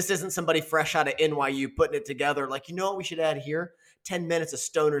 This isn't somebody fresh out of NYU putting it together. You know what we should add here? 10 minutes of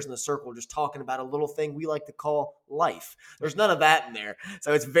stoners in the circle just talking about a little thing we like to call life. There's none of that in there.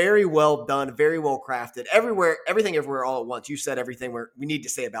 So it's very well done, very well crafted. Everything everywhere all at once. You said everything we need to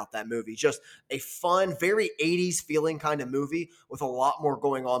say about that movie. Just a fun, very 80s feeling kind of movie with a lot more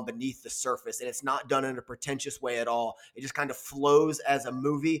going on beneath the surface. And it's not done in a pretentious way at all. It just kind of flows as a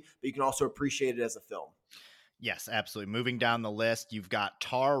movie, but you can also appreciate it as a film. Yes, absolutely. Moving down the list, you've got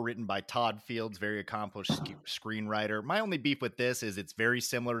Tar, written by Todd Fields, very accomplished screenwriter. My only beef with this is it's very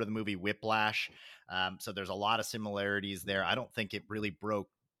similar to the movie Whiplash. So there's a lot of similarities there. I don't think it really broke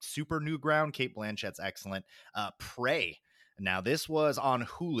super new ground. Cate Blanchett's excellent. Prey. Now, this was on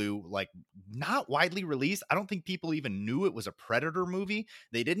Hulu, like not widely released. I don't think people even knew it was a Predator movie.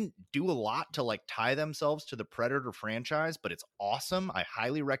 They didn't do a lot to like tie themselves to the Predator franchise, but it's awesome. I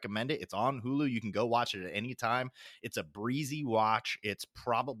highly recommend it. It's on Hulu. You can go watch it at any time. It's a breezy watch. It's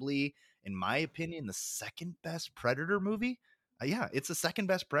probably, in my opinion, the second best Predator movie. Yeah, it's the second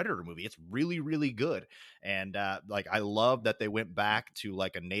best Predator movie. It's really, really good. And like, I love that they went back to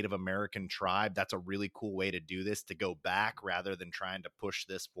like a Native American tribe. That's a really cool way to do this, to go back rather than trying to push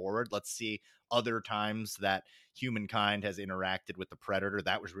this forward. Let's see other times that humankind has interacted with the Predator.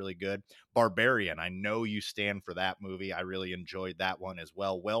 That was really good. Barbarian. I know you stand for that movie. I really enjoyed that one as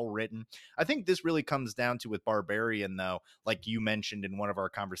well. Well written. I think this really comes down to, with Barbarian, though, like you mentioned in one of our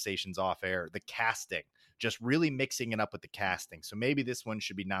conversations off air, the casting. Just really mixing it up with the casting. So maybe this one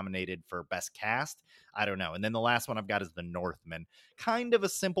should be nominated for best cast. I don't know. And then the last one I've got is The Northman. Kind of a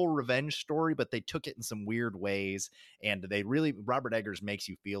simple revenge story, but they took it in some weird ways. And Robert Eggers makes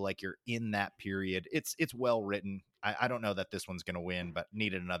you feel like you're in that period. It's well written. I don't know that this one's going to win, but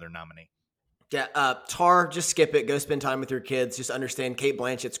needed another nominee. Yeah, Tar, just skip it. Go spend time with your kids. Just understand Cate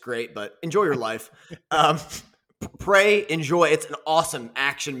Blanchett's great, but enjoy your life. Prey, enjoy. It's an awesome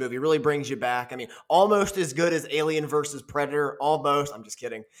action movie. It really brings you back. I mean, almost as good as Alien versus Predator. Almost. I'm just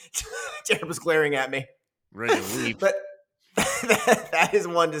kidding. Jared was glaring at me. Ready to leave. But that is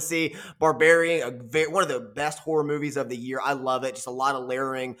one to see. Barbarian, one of the best horror movies of the year. I love it. Just a lot of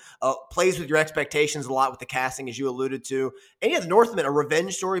layering. Plays with your expectations a lot with the casting, as you alluded to. And yeah, The Northman, a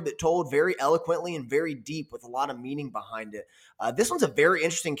revenge story, but told very eloquently and very deep with a lot of meaning behind it. This one's a very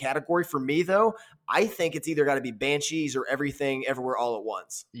interesting category for me, though. I think it's either got to be Banshees or Everything Everywhere All at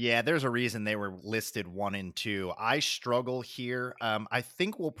Once. Yeah, there's a reason they were listed 1 and 2. I struggle here. I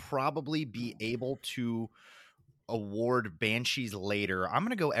think we'll probably be able to award Banshees later. I'm going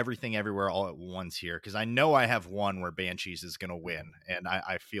to go Everything Everywhere All at Once here, because I know I have one where Banshees is going to win, and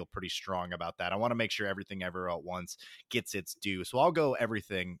I feel pretty strong about that. I want to make sure Everything Everywhere All at Once gets its due, so I'll go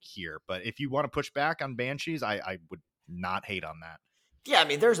Everything here. But if you want to push back on Banshees, I would not hate on that. Yeah, I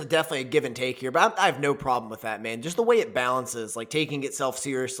mean, there's definitely a give and take here, but I have no problem with that, man. Just the way it balances, like taking itself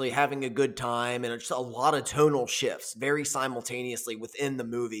seriously, having a good time, and just a lot of tonal shifts very simultaneously within the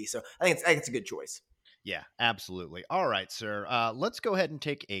movie. So I think it's a good choice. Yeah, absolutely. All right, sir. Let's go ahead and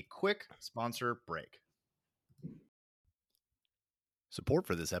take a quick sponsor break. Support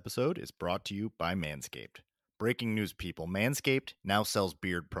for this episode is brought to you by Manscaped. Breaking news, people. Manscaped now sells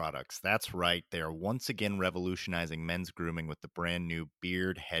beard products. That's right. They are once again revolutionizing men's grooming with the brand new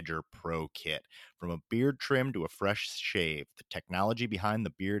Beard Hedger Pro Kit. From a beard trim to a fresh shave, the technology behind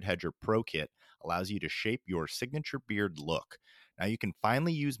the Beard Hedger Pro Kit allows you to shape your signature beard look. Now you can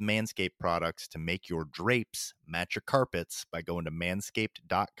finally use Manscaped products to make your drapes match your carpets by going to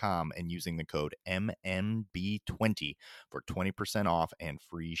manscaped.com and using the code MMB20 for 20% off and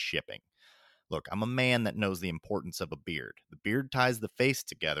free shipping. Look, I'm a man that knows the importance of a beard. The beard ties the face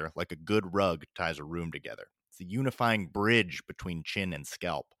together like a good rug ties a room together. It's the unifying bridge between chin and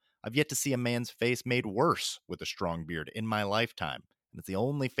scalp. I've yet to see a man's face made worse with a strong beard in my lifetime. And it's the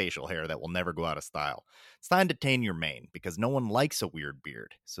only facial hair that will never go out of style. It's time to tame your mane, because no one likes a weird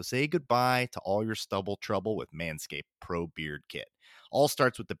beard. So say goodbye to all your stubble trouble with Manscaped Pro Beard Kit. All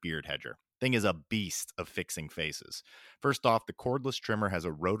starts with the Beard Hedger. Thing is a beast of fixing faces. First off, the cordless trimmer has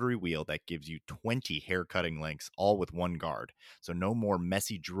a rotary wheel that gives you 20 hair cutting lengths, all with one guard. So no more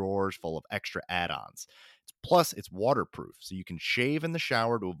messy drawers full of extra add-ons. Plus, it's waterproof, so you can shave in the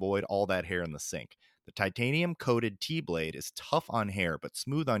shower to avoid all that hair in the sink. The titanium-coated T-blade is tough on hair but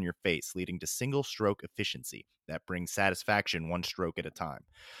smooth on your face, leading to single-stroke efficiency that brings satisfaction one stroke at a time.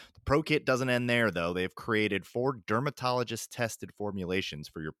 The Pro Kit doesn't end there, though. They've created 4 dermatologist-tested formulations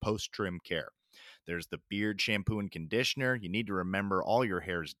for your post-trim care. There's the beard shampoo and conditioner. You need to remember all your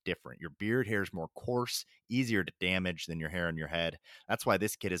hair is different. Your beard hair is more coarse, easier to damage than your hair on your head. That's why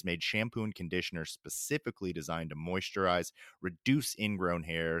this kit has made shampoo and conditioner specifically designed to moisturize, reduce ingrown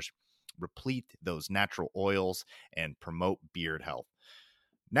hairs, replete those natural oils, and promote beard health.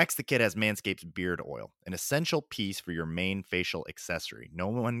 Next, the kit has Manscaped's Beard Oil, an essential piece for your main facial accessory. No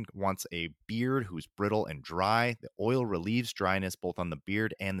one wants a beard who's brittle and dry. The oil relieves dryness both on the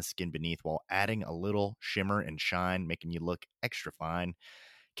beard and the skin beneath while adding a little shimmer and shine, making you look extra fine.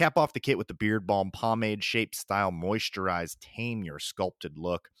 Cap off the kit with the Beard Balm Pomade Shape Style Moisturize. Tame your sculpted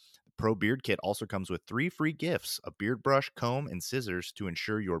look. Pro Beard Kit also comes with 3 free gifts, a beard brush, comb, and scissors to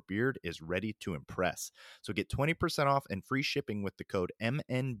ensure your beard is ready to impress. So get 20% off and free shipping with the code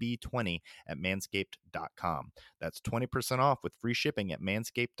MNB20 at manscaped.com. That's 20% off with free shipping at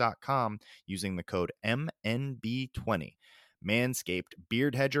manscaped.com using the code MNB20. Manscaped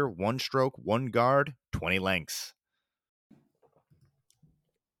Beard Hedger, 1 stroke, 1 guard, 20 lengths.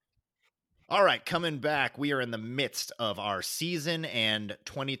 All right, coming back, we are in the midst of our season and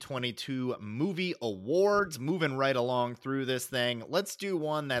 2022 movie awards, moving right along through this thing. Let's do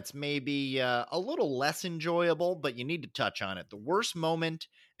one that's maybe a little less enjoyable, but you need to touch on it. The worst moment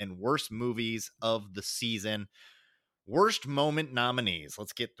and worst movies of the season. Worst moment nominees.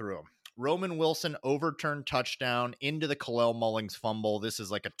 Let's get through them. Roman Wilson overturned touchdown into the Khalil Mullings fumble. This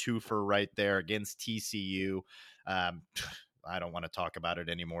is like a twofer right there against TCU. I don't want to talk about it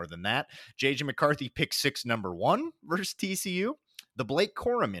any more than that. J.J. McCarthy pick 6 number 1 versus TCU. The Blake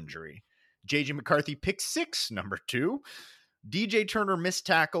Corum injury. J.J. McCarthy pick 6 number 2. DJ Turner missed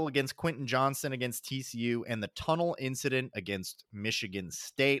tackle against Quentin Johnson against TCU, and the tunnel incident against Michigan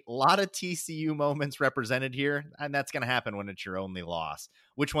State. A lot of TCU moments represented here, and that's going to happen when it's your only loss.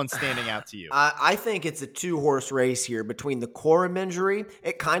 Which one's standing out to you? I think it's a 2-horse race here between the Corum injury.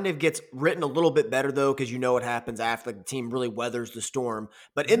 It kind of gets written a little bit better, though, because you know what happens after the team really weathers the storm.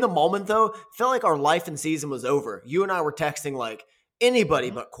 But in the moment, though, felt like our life and season was over. You and I were texting like, anybody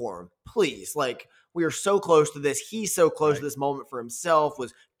but Corum, please. Like, we are so close to this. He's so close to this moment for himself,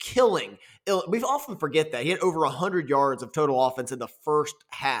 was killing. We often forget that. He had over 100 yards of total offense in the first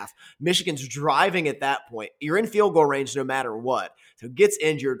half. Michigan's driving at that point. You're in field goal range no matter what. So gets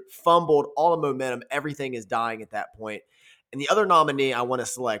injured, fumbled, all the momentum. Everything is dying at that point. And the other nominee I want to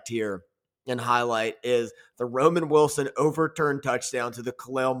select here and highlight is the Roman Wilson overturned touchdown to the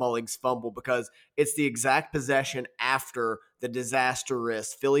Khalil Mullings fumble, because it's the exact possession after the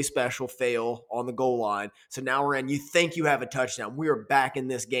disastrous Philly special fail on the goal line. So now we're in, you think you have a touchdown. We are back in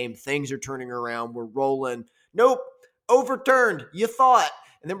this game. Things are turning around. We're rolling. Nope. Overturned. You thought.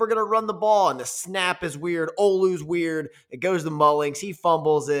 And then we're going to run the ball, and the snap is weird. Olu's weird. It goes to Mullings. He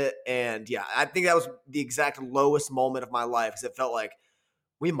fumbles it. And yeah, I think that was the exact lowest moment of my life, because it felt like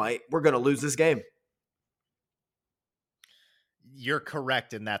we're going to lose this game. You're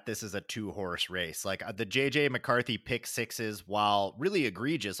correct in that this is a 2-horse race. Like the J.J. McCarthy pick 6s, while really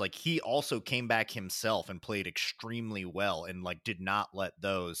egregious, like he also came back himself and played extremely well and like did not let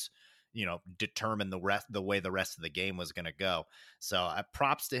those, determine the way the rest of the game was going to go. So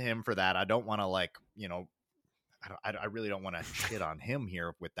props to him for that. I don't want to I really don't want to shit on him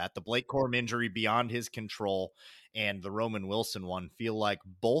here with that. The Blake Corum injury beyond his control and the Roman Wilson one feel like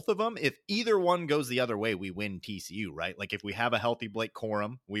both of them, if either one goes the other way, we win TCU, right? Like if we have a healthy Blake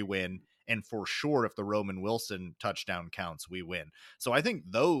Corum, we win. And for sure, if the Roman Wilson touchdown counts, we win. So I think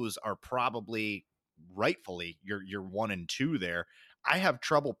those are probably rightfully your 1 and 2 there. I have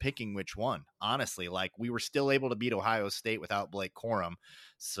trouble picking which one, honestly. Like we were still able to beat Ohio State without Blake Corum.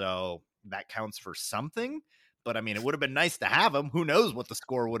 So that counts for something. But, I mean, it would have been nice to have him. Who knows what the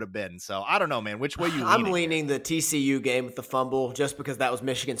score would have been. So, I don't know, man. Which way you leaning? I'm leaning the TCU game with the fumble, just because that was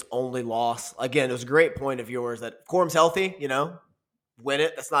Michigan's only loss. Again, it was a great point of yours that Corum's healthy, win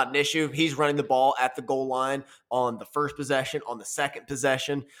it. That's not an issue. He's running the ball at the goal line on the first possession, on the second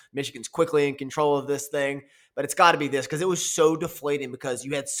possession. Michigan's quickly in control of this thing. But it's got to be this, because it was so deflating, because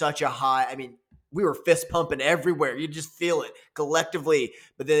you had such a high – we were fist pumping everywhere. You just feel it collectively,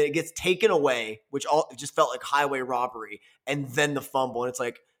 but then it gets taken away, which it just felt like highway robbery. And then the fumble. And it's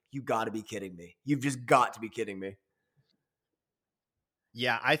like, you got to be kidding me. You've just got to be kidding me.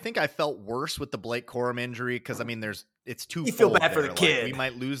 Yeah, I think I felt worse with the Blake Corum injury because, it's too. You feel bad for the kid. We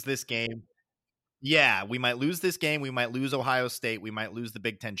might lose this game. Yeah, we might lose this game. We might lose Ohio State. We might lose the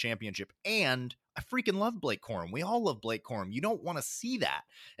Big Ten championship. And I freaking love Blake Corum. We all love Blake Corum. You don't want to see that.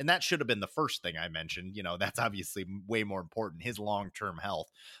 And that should have been the first thing I mentioned. That's obviously way more important, his long-term health.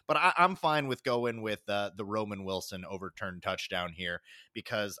 But I'm fine with going with the Roman Wilson overturned touchdown here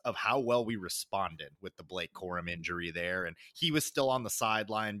because of how well we responded with the Blake Corum injury there. And he was still on the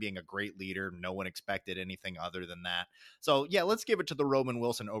sideline being a great leader. No one expected anything other than that. So, yeah, let's give it to the Roman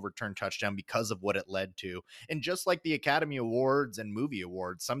Wilson overturned touchdown because of what it led to. And just like the Academy Awards and movie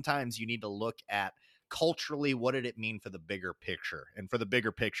awards, sometimes you need to look at culturally, what did it mean for the bigger picture? And for the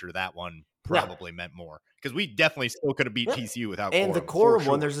bigger picture, that one Yeah. probably meant more, because we definitely still could have beat Yep. TCU without And Corum, the Corum for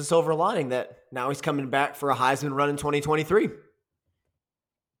sure. one, there's a silver lining that now he's coming back for a Heisman run in 2023.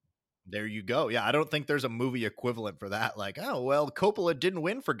 There you go. Yeah, I don't think there's a movie equivalent for that. Like, oh, well, Coppola didn't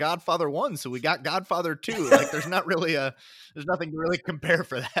win for Godfather 1, so we got Godfather 2. Like, there's nothing to really compare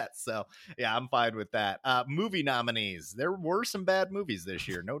for that. So, yeah, I'm fine with that. Movie nominees. There were some bad movies this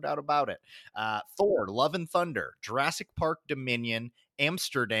year, no doubt about it. Thor, Love and Thunder, Jurassic Park Dominion,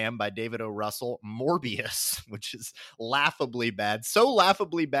 Amsterdam by David O. Russell, Morbius, which is laughably bad. So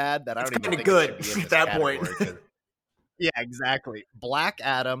laughably bad that I don't even think good it should be in at this that category, point. 'cause yeah, exactly. Black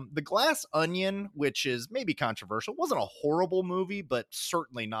Adam, The Glass Onion, which is maybe controversial, wasn't a horrible movie, but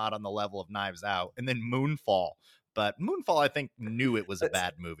certainly not on the level of Knives Out. And then Moonfall. But Moonfall, I think, knew it was a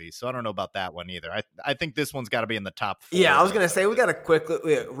bad movie, so I don't know about that one either. I think this one's got to be in the top 4. Yeah, I was going to say, we got to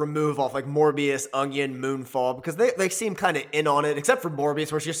quickly remove off like Morbius, Onion, Moonfall, because they seem kind of in on it, except for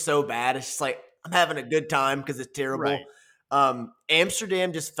Morbius, where it's just so bad. It's just like, I'm having a good time because it's terrible. Right.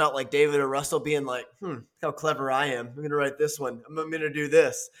 Amsterdam just felt like David O. Russell being like, how clever I am. I'm going to write this one. I'm going to do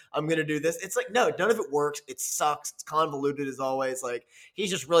this. I'm going to do this. It's like, no, none of it works. It sucks. It's convoluted as always. Like, he's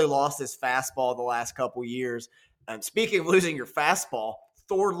just really lost his fastball the last couple years. And speaking of losing your fastball,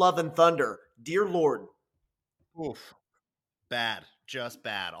 Thor, Love and Thunder, dear Lord. Oof. Bad. Just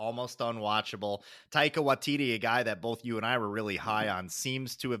bad. Almost unwatchable. Taika Waititi, a guy that both you and I were really high on,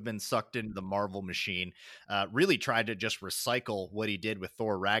 seems to have been sucked into the Marvel machine. Really tried to just recycle what he did with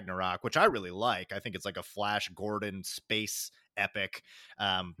Thor Ragnarok, which I really like. I think it's like a Flash Gordon space epic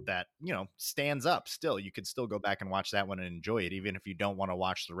that, stands up still. You could still go back and watch that one and enjoy it, even if you don't want to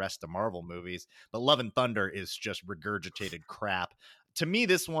watch the rest of Marvel movies. But Love and Thunder is just regurgitated crap. To me,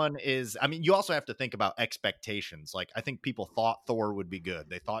 this one is, you also have to think about expectations. Like, I think people thought Thor would be good.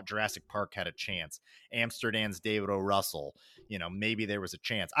 They thought Jurassic Park had a chance. Amsterdam's David O. Russell, maybe there was a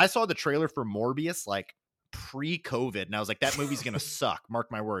chance. I saw the trailer for Morbius, like, pre-COVID, and I was like, that movie's going to suck. Mark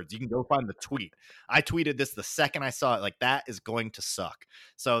my words. You can go find the tweet. I tweeted this the second I saw it, like, that is going to suck.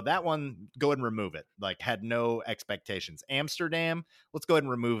 So that one, go ahead and remove it. Like, had no expectations. Amsterdam, let's go ahead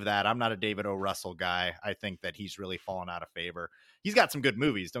and remove that. I'm not a David O. Russell guy. I think that he's really fallen out of favor. He's got some good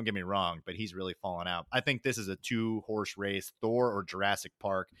movies, don't get me wrong, but he's really fallen out. I think this is a 2-horse race, Thor or Jurassic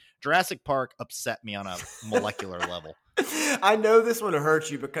Park. Jurassic Park upset me on a molecular level. I know this one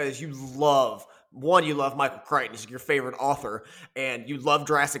hurts you because you love Michael Crichton. He's your favorite author, and you love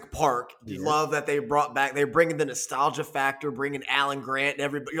Jurassic Park. You love that they're bringing the nostalgia factor, bringing Alan Grant and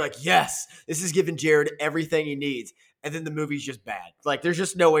everybody. You're like, yes, this is giving Jared everything he needs. And then the movie's just bad. Like, there's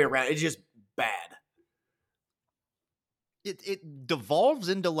just no way around it. It's just bad. It devolves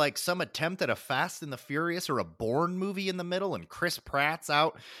into like some attempt at a Fast and the Furious or a Bourne movie in the middle, and Chris Pratt's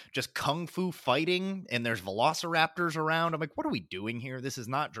out just kung fu fighting, and there's velociraptors around. I'm like, what are we doing here? This is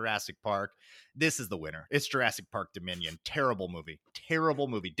not Jurassic Park. This is the winner. It's Jurassic Park Dominion. Terrible movie.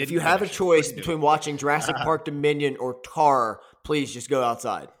 If you have a choice between watching Jurassic Park Dominion or Tar, please just go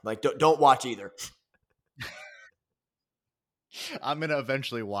outside. Like, don't watch either. I'm going to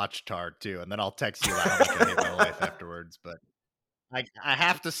eventually watch Tar too, and then I'll text you how much I hate my life afterwards. But I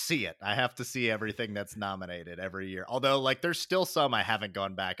have to see it. I have to see everything that's nominated every year. Although, like, there's still some I haven't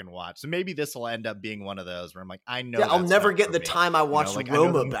gone back and watched. So maybe this will end up being one of those where I'm like, I know. Yeah, I'll never get the me. time I watched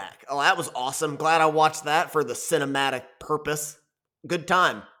Roma back. Oh, that was awesome. Glad I watched that for the cinematic purpose. Good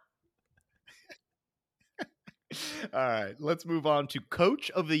time. All right, let's move on to Coach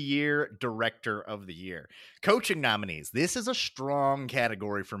of the Year, Director of the Year. Coaching nominees. This is a strong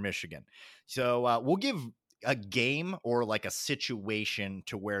category for Michigan. So we'll give a game or like a situation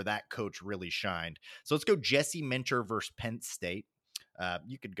to where that coach really shined. So let's go Jesse Minter versus Penn State.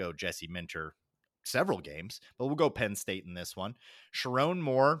 You could go Jesse Minter several games, but we'll go Penn State in this one. Sharon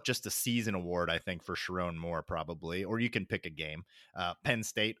Moore, just a season award, I think, for Sharon Moore probably, or you can pick a game. Penn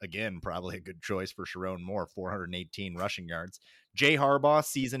State, again, probably a good choice for Sharon Moore, 418 rushing yards. Jay Harbaugh,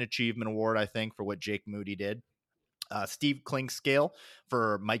 season achievement award, I think, for what Jake Moody did. Steve Klinkscale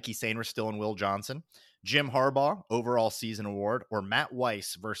for Mikey Sainristil and Will Johnson. Jim Harbaugh, overall season award, or Matt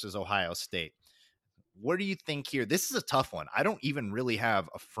Weiss versus Ohio State. What do you think here? This is a tough one. I don't even really have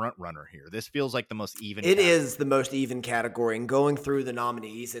a front runner here. This feels like the most even. It is the most even category. And going through the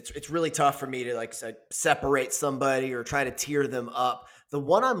nominees, it's really tough for me to like separate somebody or try to tier them up. The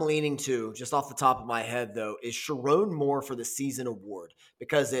one I'm leaning to, just off the top of my head, though, is Sharon Moore for the season award,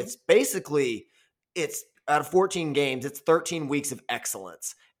 because it's basically, it's out of 14 games, it's 13 weeks of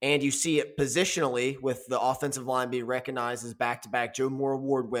excellence. And you see it positionally with the offensive line being recognized as back-to-back Joe Moore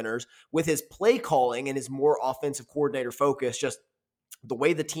Award winners, with his play calling and his more offensive coordinator focus just the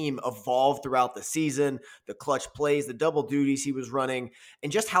way the team evolved throughout the season, the clutch plays, the double duties he was running,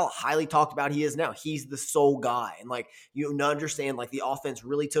 and just how highly talked about he is now. He's the sole guy. And like, you understand, like the offense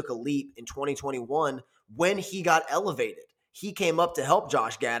really took a leap in 2021 when he got elevated. He came up to help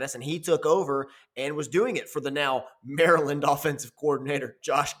Josh Gattis, and he took over and was doing it for the now Maryland offensive coordinator,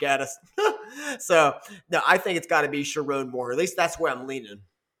 Josh Gattis. So, no, I think it's got to be Sherrone Moore. At least that's where I'm leaning.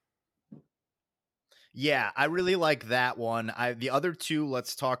 Yeah, I really like that one. The other two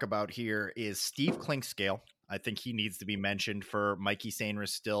let's talk about here is Steve Clinkscale. I think he needs to be mentioned for Mikey Sainris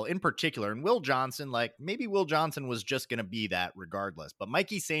still in particular. And Will Johnson, like maybe Will Johnson was just going to be that regardless. But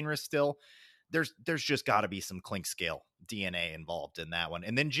Mikey Sainris still, there's just got to be some Clinkscale DNA involved in that one.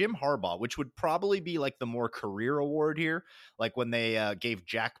 And then Jim Harbaugh, which would probably be like the more career award here, like when they gave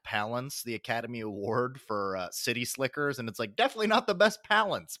Jack Palance the Academy Award for City Slickers. And it's like definitely not the best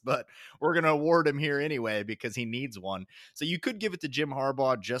Palance, but we're going to award him here anyway because he needs one. So you could give it to Jim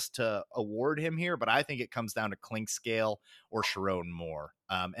Harbaugh just to award him here, but I think it comes down to Clinkscale or Sherrone Moore.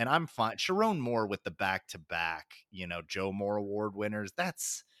 And I'm fine. Sherrone Moore with the back-to-back, Joe Moore Award winners.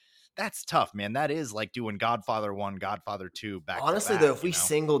 That's tough, man. That is like doing Godfather 1, Godfather 2 back. Honestly, though, if we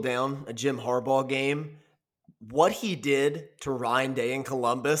single down a Jim Harbaugh game, what he did to Ryan Day in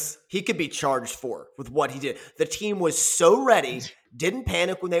Columbus, he could be charged for with what he did. The team was so ready, didn't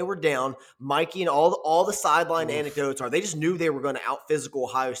panic when they were down. Mikey and all the sideline anecdotes are they just knew they were going to out physical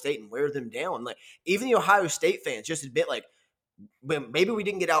Ohio State and wear them down. Like even the Ohio State fans just admit like, maybe we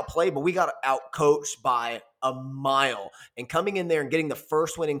didn't get outplayed, but we got outcoached by a mile. And coming in there and getting the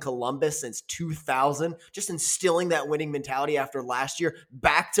first win in Columbus since 2000, just instilling that winning mentality after last year,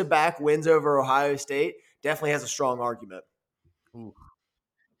 back-to-back wins over Ohio State, definitely has a strong argument. Ooh.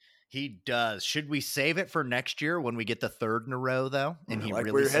 He does. Should we save it for next year when we get the third in a row, though? And he like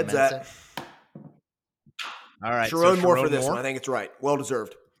really where your head's at. It? All right. Sherrone Moore for this one. I think it's right.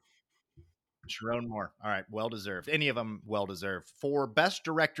 Well-deserved. Sherrone Moore. All right. Well-deserved. Any of them well-deserved. For Best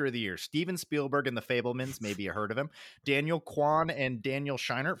Director of the Year, Steven Spielberg and The Fabelmans. Maybe you heard of him. Daniel Kwan and Daniel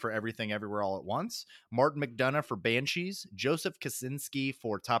Scheinert for Everything Everywhere All at Once. Martin McDonagh for Banshees. Joseph Kosinski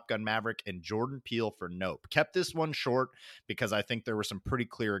for Top Gun Maverick. And Jordan Peele for Nope. Kept this one short because I think there were some pretty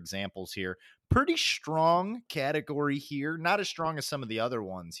clear examples here. Pretty strong category here. Not as strong as some of the other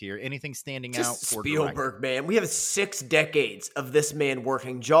ones here. Anything standing out for Spielberg, director? Man. We have 6 decades of this man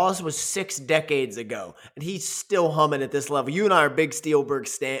working. Jaws was 6 decades ago, and he's still humming at this level. You and I are big Spielberg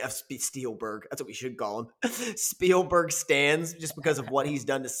Spielberg. That's what we should call him. Spielberg stands just because of what he's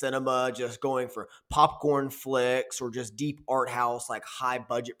done to cinema, just going for popcorn flicks or just deep art house, like high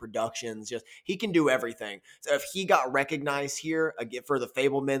budget productions. Just he can do everything. So if he got recognized here again for The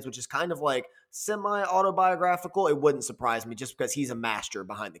Fabelmans, which is kind of like semi-autobiographical, it wouldn't surprise me just because he's a master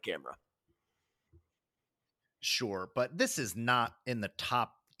behind the camera. Sure, but this is not in the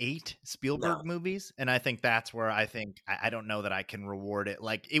top 8 Spielberg movies, and I think that's where I don't know that I can reward it.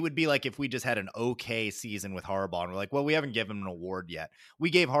 Like it would be like if we just had an okay season with Harbaugh, and we're like, well, we haven't given him an award yet. We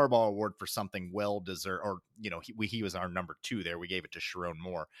gave Harbaugh an award for something well deserved, or he was our number 2 there. We gave it to Sherrone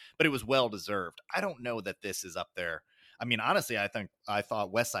Moore, but it was well deserved. I don't know that this is up there. I mean, honestly, I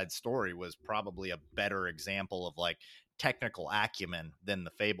thought West Side Story was probably a better example of like technical acumen than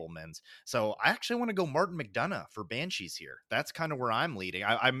The Fabelmans. So I actually want to go Martin McDonagh for Banshees here. That's kind of where I'm leading.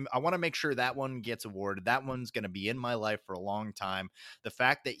 I want to make sure that one gets awarded. That one's going to be in my life for a long time. The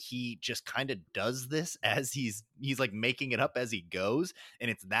fact that he just kind of does this as he's like making it up as he goes, and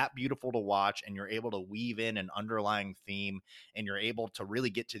it's that beautiful to watch, and you're able to weave in an underlying theme, and you're able to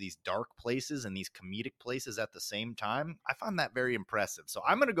really get to these dark places and these comedic places at the same time. I find that very impressive. So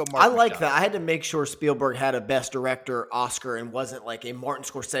I'm going to go Martin I like McDonagh. that. I had to make sure Spielberg had a Best Director Oscar and wasn't like a Martin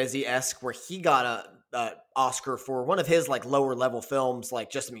Scorsese-esque where he got a Oscar for one of his like lower level films, like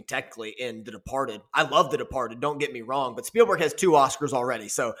just, I mean, technically in The Departed. I love The Departed, don't get me wrong, but Spielberg has 2 Oscars already,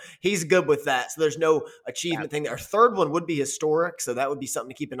 so he's good with that. So there's no achievement thing there. Our third one would be historic, so that would be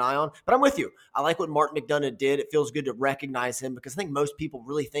something to keep an eye on. But I'm with you. I like what Martin McDonagh did. It feels good to recognize him because I think most people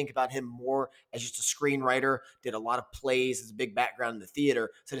really think about him more as just a screenwriter, did a lot of plays, has a big background in the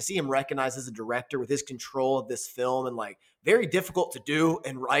theater. So to see him recognized as a director with his control of this film and like very difficult to do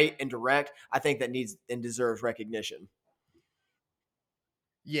and write and direct, I think that needs and deserves recognition.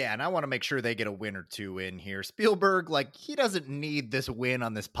 Yeah, and I want to make sure they get a win or 2 in here. Spielberg, like, he doesn't need this win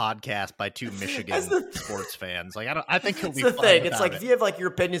on this podcast by 2 Michigan sports fans. Like, I think he'll be fine. That's the thing. It's like, if you have like your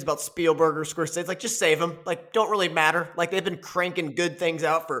opinions about Spielberg or Scorsese, it's like, just save them. Like, don't really matter. Like, they've been cranking good things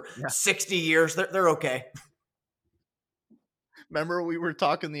out for 60 years. They're okay. Remember we were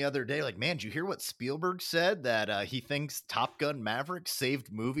talking the other day, like, man, did you hear what Spielberg said? That he thinks Top Gun Maverick saved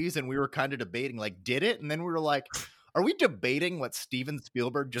movies? And we were kind of debating, like, did it? And then we were like, Are we debating what Steven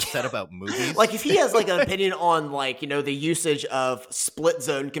Spielberg just said about movies? Like, if he has like an opinion on like, you know, the usage of split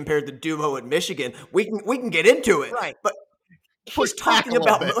zone compared to duo in Michigan, we can get into it. Right. But he's Push back talking a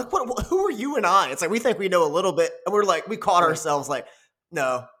little about bit. like, who are you and I? It's like we think we know a little bit, and we're like we caught ourselves like,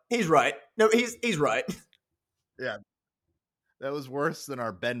 no, he's right. No, he's right. Yeah. That was worse than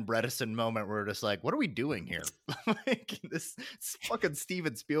our Ben Bredesen moment where we're just like, what are we doing here? Like, it's fucking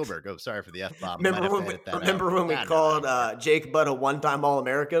Steven Spielberg. Oh, sorry for the F-bomb. Remember when we called Jake Butt a one-time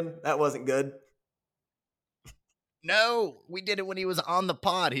All-American? That wasn't good. No, we did it when he was on the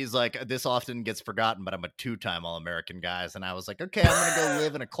pod. He's like, this often gets forgotten, but I'm a 2-time All-American, guys. And I was like, okay, I'm going to go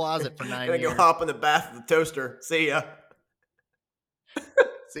live in a closet for 9 years. Go hop in the bath of the toaster. See ya.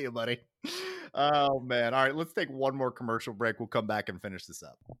 See you, buddy. Oh, man. All right, let's take one more commercial break. We'll come back and finish this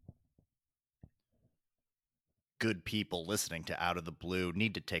up. Good people listening to Out of the Blue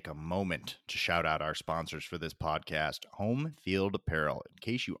need to take a moment to shout out our sponsors for this podcast, Home Field Apparel. In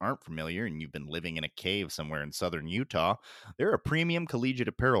case you aren't familiar and you've been living in a cave somewhere in southern Utah, they're a premium collegiate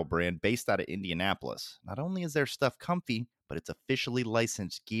apparel brand based out of Indianapolis. Not only is their stuff comfy, but it's officially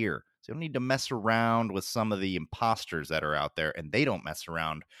licensed gear. So you don't need to mess around with some of the imposters that are out there, and they don't mess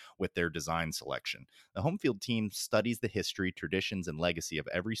around with their design selection. The Home Field team studies the history, traditions, and legacy of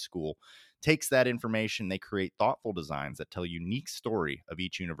every school, takes that information, they create thoughtful designs that tell a unique story of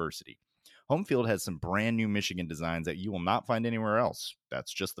each university. Home Field has some brand new Michigan designs that you will not find anywhere else.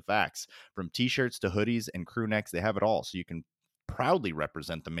 That's just the facts. From t-shirts to hoodies and crew necks, they have it all, so you can proudly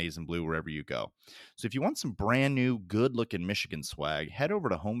represent the maize and blue wherever you go. So if you want some brand new, good-looking Michigan swag, head over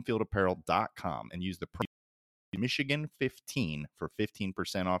to homefieldapparel.com and use the Michigan15 for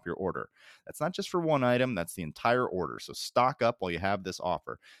 15% off your order. That's not just for one item, that's the entire order. So stock up while you have this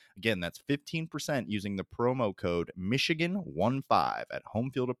offer. Again, that's 15% using the promo code Michigan15 at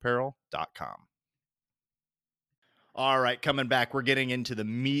homefieldapparel.com. All right, coming back, we're getting into the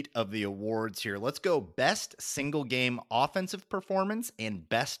meat of the awards here. Let's go Best Single Game Offensive Performance and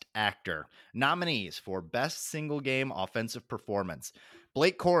Best Actor. Nominees for Best Single Game Offensive Performance: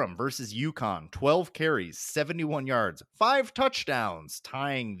 Blake Corum versus UConn, 12 carries, 71 yards, 5 touchdowns,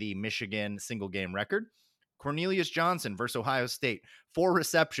 tying the Michigan single game record. Cornelius Johnson versus Ohio State, 4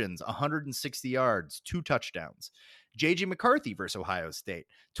 receptions, 160 yards, 2 touchdowns. J.J. McCarthy versus Ohio State,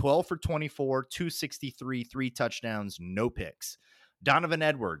 12 for 24, 263, 3 touchdowns, no picks. Donovan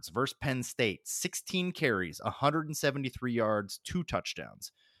Edwards versus Penn State, 16 carries, 173 yards, 2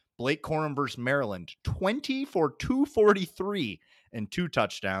 touchdowns. Blake Corum versus Maryland, 20 for 243 and 2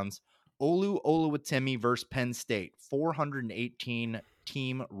 touchdowns. Olu Oluwatimi versus Penn State, 418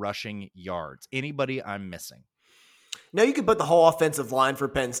 team rushing yards. Anybody I'm missing? No, you could put the whole offensive line for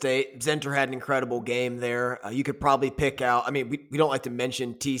Penn State. Zenter had an incredible game there. You could probably pick out, I mean, we don't like to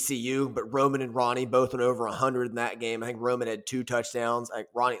mention TCU, but Roman and Ronnie both went over 100 in that game. I think Roman had 2 touchdowns. I think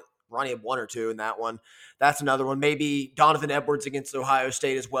Ronnie had 1 or 2 in that one. That's another one. Maybe Donovan Edwards against Ohio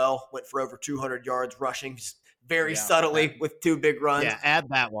State as well. Went for over 200 yards rushing very subtly with 2 big runs. Yeah, add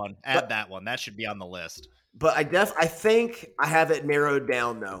that one. That one. That should be on the list. But I think I have it narrowed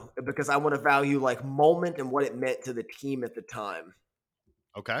down, though, because I want to value like moment and what it meant to the team at the time.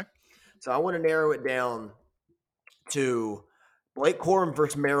 Okay. So I want to narrow it down to Blake Corum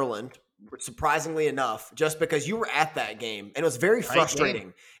versus Maryland, surprisingly enough, just because you were at that game, and it was very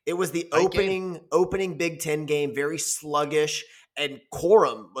frustrating. It was the opening Big Ten game, very sluggish, and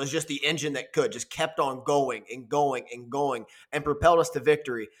Corum was just the engine that just kept on going and going and going and propelled us to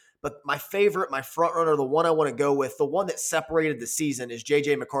victory. But my favorite, my front runner, the one I want to go with, the one that separated the season is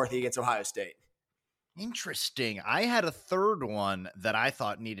J.J. McCarthy against Ohio State. Interesting. I had a third one that I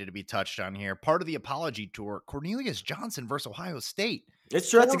thought needed to be touched on here. Part of the apology tour, Cornelius Johnson versus Ohio State. It's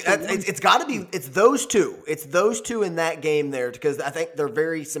true. It's got to be. It's those two. It's those two in that game there, because I think they're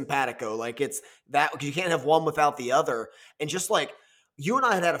very simpatico. Like it's that, because you can't have one without the other. And just like you and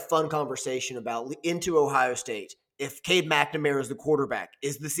I had a fun conversation about into Ohio State. If Cade McNamara is the quarterback,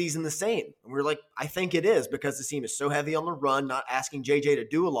 is the season the same? And we're like, I think it is, because the team is so heavy on the run, not asking JJ to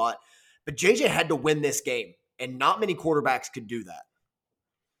do a lot. But JJ had to win this game, and not many quarterbacks could do that.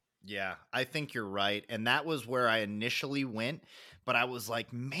 Yeah, I think you're right. And that was where I initially went. But I was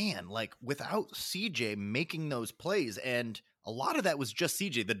like, man, like without CJ making those plays, and a lot of that was just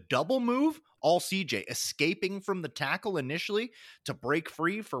CJ. The double move, all CJ. Escaping from the tackle initially to break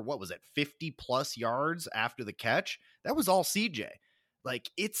free for, 50 plus yards after the catch. That was all CJ.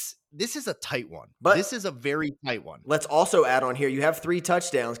 Like this is a tight one. But this is a very tight one. Let's also add on here, you have 3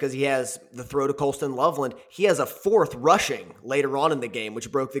 touchdowns because he has the throw to Colston Loveland. He has a 4th rushing later on in the game,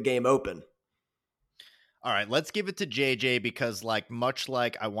 which broke the game open. All right, let's give it to JJ because, like, much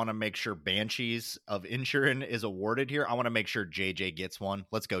like I want to make sure Banshees of Inisherin is awarded here, I want to make sure JJ gets one.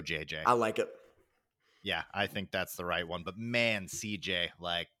 Let's go, JJ. I like it. Yeah, I think that's the right one. But man, CJ,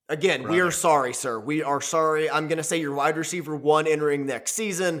 like, again, brother. We are sorry, sir. We are sorry. I'm going to say your wide receiver 1 entering next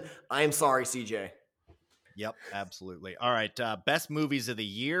season. I am sorry, CJ. Yep, absolutely. All right, best movies of the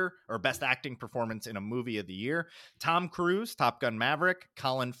year, or best acting performance in a movie of the year. Tom Cruise, Top Gun Maverick.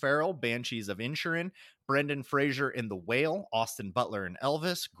 Colin Farrell, Banshees of Inisherin. Brendan Fraser in The Whale. Austin Butler in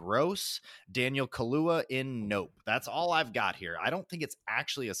Elvis. Gross. Daniel Kaluuya in Nope. That's all I've got here. I don't think it's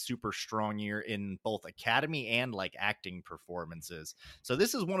actually a super strong year in both Academy and like acting performances. So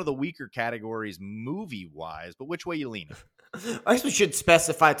this is one of the weaker categories movie-wise, but which way you leaning? I guess we should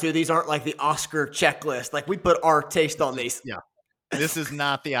specify too, these aren't like the Oscar checklist. Like we put our taste on these. Yeah. This is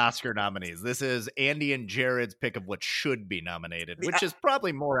not the Oscar nominees. This is Andy and Jared's pick of what should be nominated, which is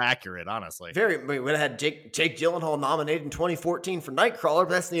probably more accurate, honestly. We would have had Jake Gyllenhaal nominated in 2014 for Nightcrawler,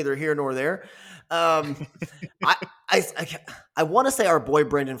 but that's neither here nor there. I want to say our boy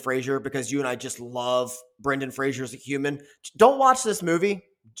Brendan Fraser, because you and I just love Brendan Fraser as a human. Don't watch this movie.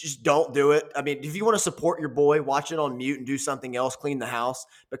 Just don't do it. I mean, if you want to support your boy, watch it on mute and do something else, clean the house,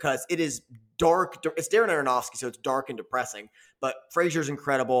 because it is dark. It's Darren Aronofsky, so it's dark and depressing. But Fraser's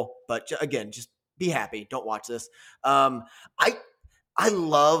incredible. But again, just be happy. Don't watch this. I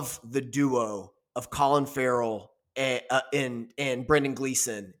love the duo of Colin Farrell and Brendan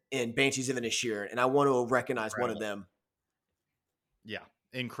Gleeson in Banshees of Inisherin, and I want to recognize one of them. Yeah.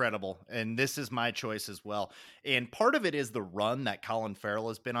 Incredible. And this is my choice as well. And part of it is the run that Colin Farrell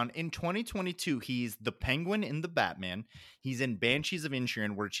has been on. In 2022, he's the Penguin in The Batman. He's in Banshees of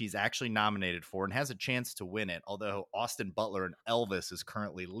Inisherin, which he's actually nominated for and has a chance to win it. Although Austin Butler and Elvis is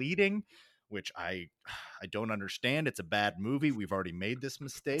currently leading, which I don't understand. It's a bad movie. We've already made this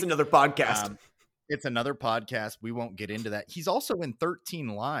mistake. It's another podcast. It's another podcast. We won't get into that. He's also in 13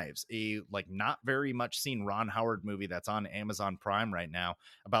 Lives, a like not very much seen Ron Howard movie that's on Amazon Prime right now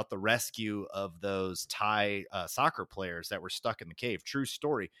about the rescue of those Thai soccer players that were stuck in the cave. True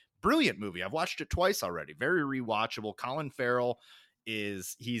story. Brilliant movie. I've watched it twice already. Very rewatchable. Colin Farrell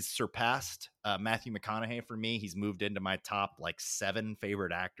he's surpassed Matthew McConaughey for me. He's moved into my top like 7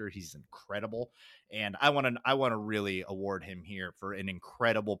 favorite actors. He's incredible. And I want to really award him here for an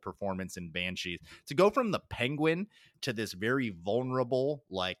incredible performance in Banshees. To go from the Penguin to this very vulnerable,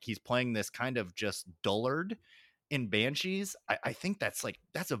 like he's playing this kind of just dullard in Banshees, I think that's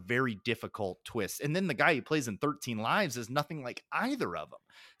a very difficult twist. And then the guy he plays in 13 Lives is nothing like either of them.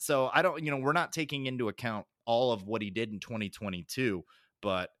 So we're not taking into account all of what he did in 2022,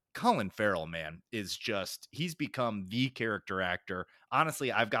 but Colin Farrell, man, he's become the character actor.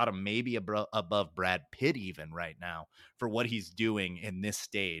 Honestly, I've got him maybe above Brad Pitt even right now for what he's doing in this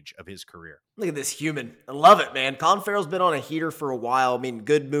stage of his career. Look at this human. I love it, man. Colin Farrell's been on a heater for a while. I mean,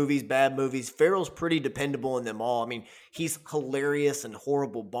 good movies, bad movies. Farrell's pretty dependable in them all. I mean, he's hilarious in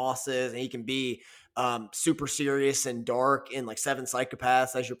Horrible Bosses, and he can be super serious and dark in like 7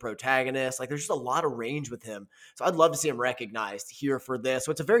 Psychopaths as your protagonist. Like there's just a lot of range with him. So I'd love to see him recognized here for this.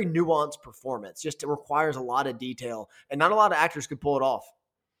 So it's a very nuanced performance. Just it requires a lot of detail, and not a lot of actors could pull it off.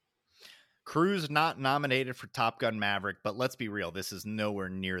 Cruise not nominated for Top Gun Maverick, but let's be real. This is nowhere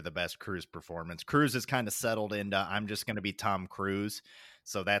near the best Cruise performance. Cruise is kind of settled into, I'm just going to be Tom Cruise.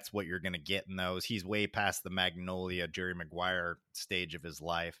 So that's what you're going to get in those. He's way past the Magnolia, Jerry Maguire stage of his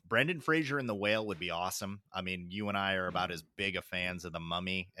life. Brendan Fraser in The Whale would be awesome. I mean, you and I are about as big a fans of The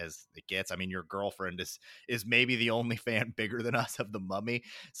Mummy as it gets. I mean, your girlfriend is maybe the only fan bigger than us of The Mummy.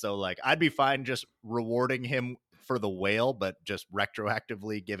 So like, I'd be fine just rewarding him for The Whale, but just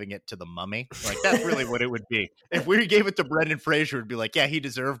retroactively giving it to The Mummy. Like that's really what it would be. If we gave it to Brendan Fraser, it'd be like, yeah, he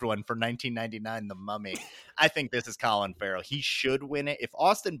deserved one for 1999, The Mummy. I think this is Colin Farrell. He should win it. If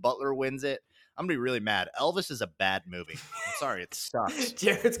Austin Butler wins it, I'm gonna be really mad. Elvis is a bad movie. I'm sorry, it sucks.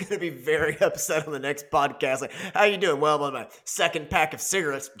 Jared's gonna be very upset on the next podcast. Like, how you doing? Well, I'm on my 2nd pack of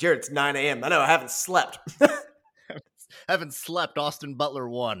cigarettes. Jared, it's 9 a.m. I know I haven't slept. Haven't slept. Austin Butler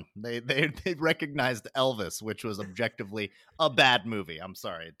won. They recognized Elvis, which was objectively a bad movie. I'm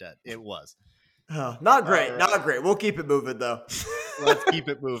sorry, it was. Oh, not great. Not great. We'll keep it moving though. Let's keep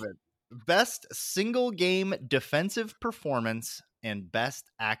it moving. Best single game defensive performance and best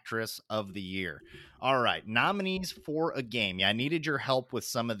actress of the year. All right, nominees for a game. Yeah, I needed your help with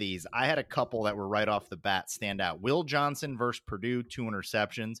some of these. I had a couple that were right off the bat stand out. Will Johnson versus Purdue, 2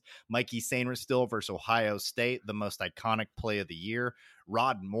 interceptions. Mikey Sainristil versus Ohio State, the most iconic play of the year.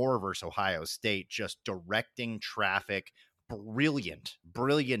 Rod Moore versus Ohio State, just directing traffic,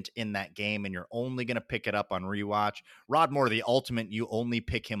 brilliant in that game, and you're only going to pick it up on rewatch. Rod Moore, the ultimate, you only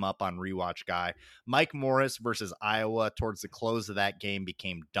pick him up on rewatch guy. Mike Morris versus Iowa towards the close of that game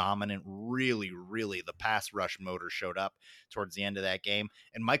became dominant. Really, the pass rush motor showed up towards the end of that game.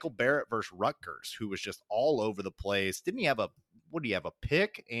 And Michael Barrett versus Rutgers, who was just all over the place. Didn't he have a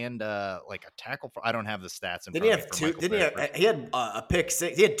pick and like a tackle for? I don't have the stats in front of me. Didn't he have two? Didn't he had a pick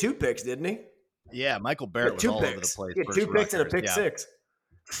six? He had 2 picks, didn't he? Yeah, Michael Barrett was all over the place. He had 2 picks and a pick six.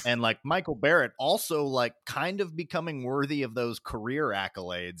 And like Michael Barrett also like kind of becoming worthy of those career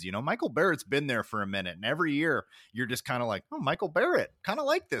accolades. You know, Michael Barrett's been there for a minute, and every year you're just kind of like, oh, Michael Barrett, kind of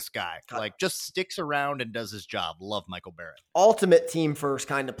like this guy. Like just sticks around and does his job. Love Michael Barrett. Ultimate team first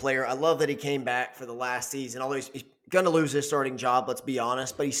kind of player. I love that he came back for the last season. Although he's going to lose his starting job, let's be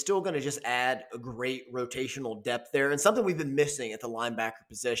honest, but he's still going to just add a great rotational depth there and something we've been missing at the linebacker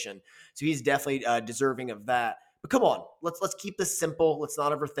position. So he's definitely deserving of that. But come on, let's keep this simple. Let's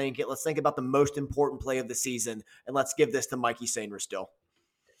not overthink it. Let's think about the most important play of the season, and let's give this to Mikey Sainristil.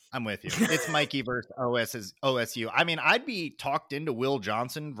 I'm with you. It's Mikey versus OSU. I mean, I'd be talked into Will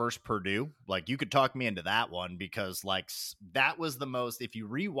Johnson versus Purdue. Like, you could talk me into that one because, like, that was the most, if you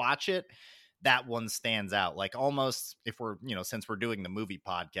rewatch it, that one stands out. Like, almost, if we're, you know, since we're doing the movie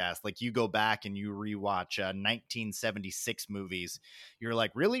podcast, like, you go back and you rewatch 1976 movies, you're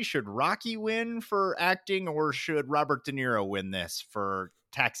like, really, should Rocky win for acting, or should Robert De Niro win this for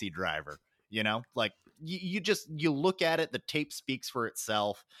Taxi Driver? You know, like, you look at it, the tape speaks for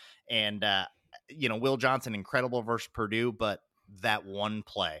itself. And you know, Will Johnson, incredible versus Purdue, but that one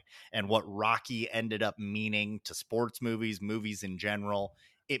play and what Rocky ended up meaning to sports movies in general,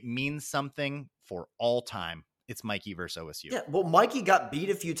 it means something for all time. It's Mikey versus OSU. Yeah, well, Mikey got beat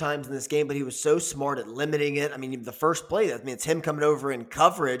a few times in this game, but he was so smart at limiting it. I mean, the first play, I mean, it's him coming over in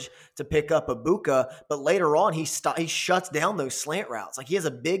coverage to pick up Ibuka, but later on, he shuts down those slant routes. Like, he has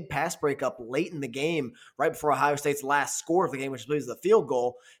a big pass breakup late in the game, right before Ohio State's last score of the game, which was the field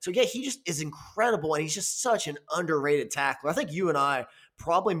goal. So, yeah, he just is incredible, and he's just such an underrated tackler. I think you and I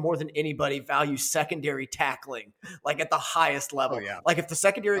probably more than anybody value secondary tackling, like at the highest level. Oh, yeah. Like, if the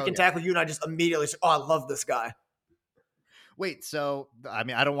secondary can tackle, you and I just immediately say, oh, I love this guy. Wait, so, I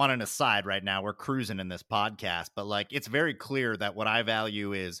mean, I don't want an aside right now. We're cruising in this podcast, but like, it's very clear that what I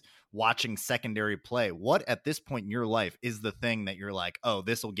value is watching secondary play. What at this point in your life is the thing that you're like, oh,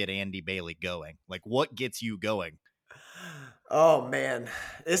 this will get Andy Bailey going? Like, what gets you going? Oh, man,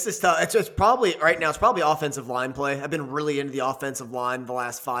 this is tough. It's probably right now, it's probably offensive line play. I've been really into the offensive line the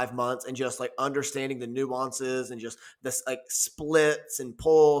last 5 months and just like understanding the nuances and just this like splits and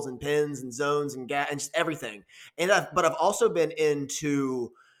pulls and pins and zones and and just everything. But I've also been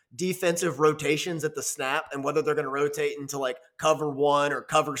into defensive rotations at the snap and whether they're going to rotate into like cover 1 or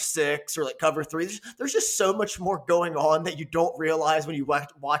cover 6 or like cover 3. There's just so much more going on that you don't realize when you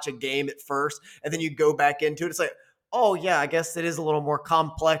watch a game at first, and then you go back into it. It's like, oh, yeah, I guess it is a little more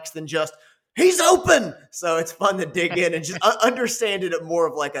complex than just, he's open. So it's fun to dig in and just understand it at more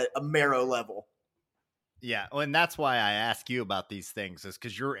of like a marrow level. Yeah, well, and that's why I ask you about these things, is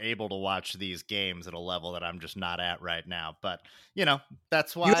because you're able to watch these games at a level that I'm just not at right now. But, you know,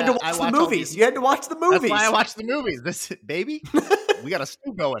 that's why you had to watch the movies. You had to watch the movies. That's why I watch the movies. This, baby, we got a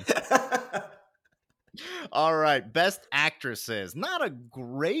stew going. All right, best actresses. Not a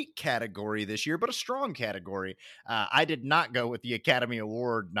great category this year, but a strong category. I did not go with the Academy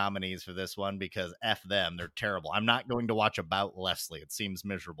Award nominees for this one because F them. They're terrible. I'm not going to watch About Leslie. It seems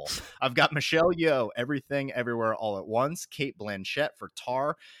miserable. I've got Michelle Yeoh, Everything Everywhere All at Once. Cate Blanchett for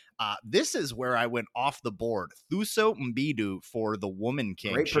Tar. This is where I went off the board. Thuso Mbidu for The Woman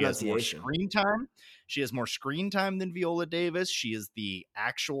King. Great She pronunciation. has more screen time. She has more screen time than Viola Davis. She is the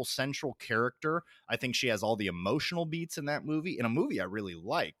actual central character. I think she has all the emotional beats in that movie, in a movie I really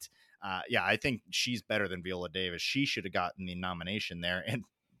liked. Yeah, I think she's better than Viola Davis. She should have gotten the nomination there. And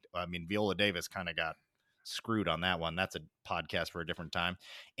I mean, Viola Davis kind of got screwed on that one. That's a podcast for a different time.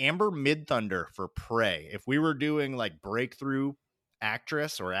 Amber Midthunder for Prey. If we were doing like breakthrough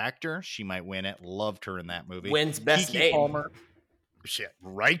actress or actor, she might win it. Loved her in that movie. Wins best name. Palmer. Shit,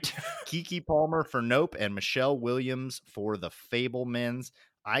 right? Keke Palmer for Nope and Michelle Williams for The Fabelmans.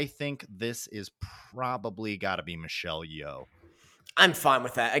 I think this is probably got to be Michelle Yeoh. I'm fine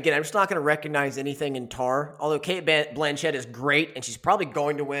with that. Again, I'm just not going to recognize anything in Tar. Although Cate Blanchett is great, and she's probably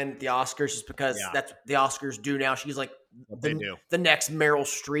going to win the Oscars just because that's the Oscars do now. She's like the next Meryl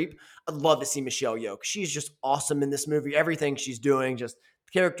Streep. I'd love to see Michelle Yeoh because she's just awesome in this movie. Everything she's doing, just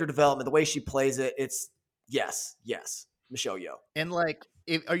character development, the way she plays it, it's yes, Michelle Yeoh. And like,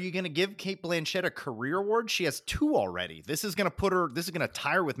 are you going to give Cate Blanchett a career award? She has 2 already. This is going to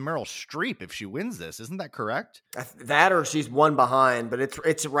tie her with Meryl Streep if she wins this. Isn't that correct? That, or she's one behind, but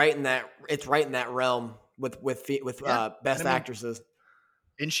it's right in that realm with best actresses.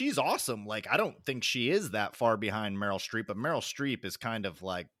 And she's awesome. Like, I don't think she is that far behind Meryl Streep, but Meryl Streep is kind of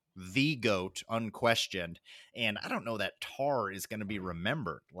like the GOAT, unquestioned. And I don't know that Tar is going to be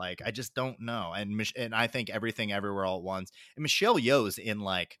remembered. Like, I just don't know. And I think Everything Everywhere All at Once. And Michelle Yeoh's in,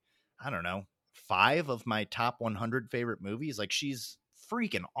 like, I don't know, 5 of my top 100 favorite movies. Like, she's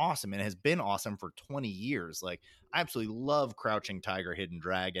freaking awesome and has been awesome for 20 years. Like, I absolutely love Crouching Tiger, Hidden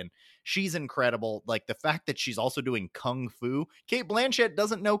Dragon. She's incredible. Like, the fact that she's also doing Kung Fu. Cate Blanchett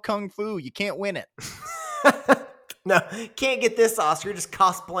doesn't know Kung Fu. You can't win it. No, can't get this, Oscar. You're just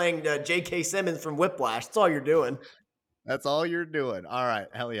cosplaying J.K. Simmons from Whiplash. That's all you're doing. That's all you're doing. All right.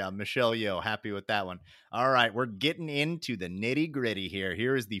 Hell yeah. Michelle Yeoh. Happy with that one. All right. We're getting into the nitty gritty here.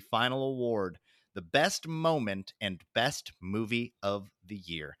 Here is the final award. The best moment and best movie of the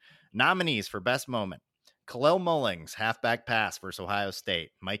year. Nominees for best moment: Kalel Mullings, halfback pass versus Ohio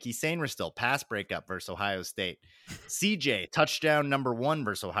State. Mikey Sainristil, pass breakup versus Ohio State. CJ, touchdown number 1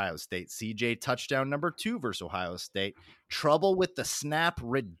 versus Ohio State. CJ, touchdown number 2 versus Ohio State. Trouble with the snap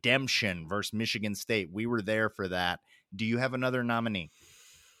redemption versus Michigan State. We were there for that. Do you have another nominee?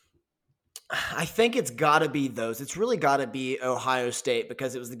 I think it's got to be those. It's really got to be Ohio State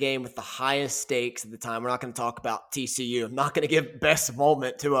because it was the game with the highest stakes at the time. We're not going to talk about TCU. I'm not going to give best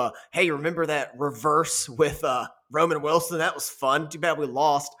moment to hey, remember that reverse with Roman Wilson? That was fun. Too bad we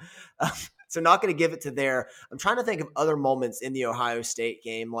lost. So not going to give it to there. I'm trying to think of other moments in the Ohio State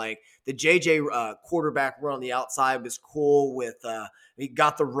game. Like the JJ quarterback run on the outside was cool with he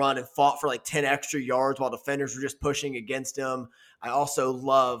got the run and fought for like 10 extra yards while defenders were just pushing against him. I also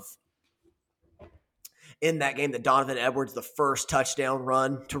love in that game that Donovan Edwards, the first touchdown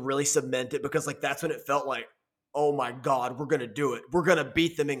run to really cement it, because like that's when it felt like, oh my God, we're going to do it. We're going to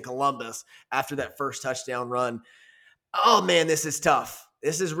beat them in Columbus after that first touchdown run. Oh man, this is tough.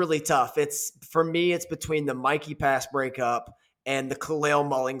 This is really tough. For me, it's between the Mikey pass breakup and the Kalel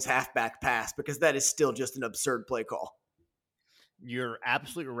Mullings halfback pass, because that is still just an absurd play call. You're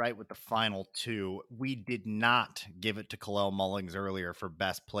absolutely right with the final 2. We did not give it to Kalel Mullings earlier for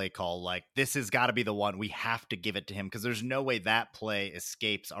best play call. Like, this has got to be the one. We have to give it to him because there's no way that play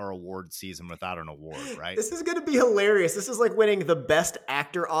escapes our award season without an award, right? This is going to be hilarious. This is like winning the best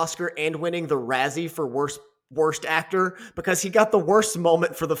actor Oscar and winning the Razzie for worst actor, because he got the worst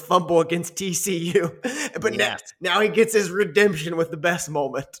moment for the fumble against TCU. But yes. now he gets his redemption with the best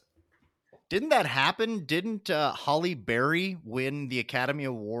moment. Didn't that happen? Didn't Holly Berry win the Academy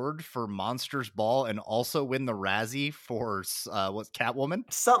Award for Monsters Ball and also win the Razzie for what's Catwoman?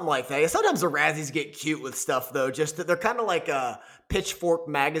 Something like that. Sometimes the Razzies get cute with stuff, though. Just that they're kind of like a Pitchfork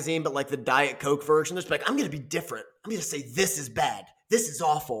magazine, but like the Diet Coke version. They're just like, I'm going to be different. I'm going to say this is bad. This is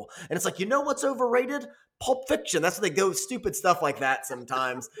awful. And it's like, you know what's overrated? Pulp Fiction. That's what they go, stupid stuff like that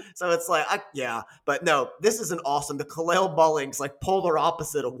sometimes. So it's like, but no, this is an awesome. The Kalel Mullings, like polar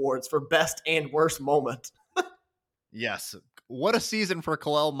opposite awards for best and worst moment. Yes. What a season for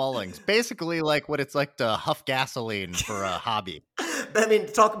Kalel Mullings. Basically like what it's like to huff gasoline for a hobby. I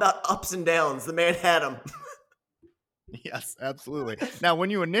mean, talk about ups and downs. The man had them. Yes, absolutely. Now,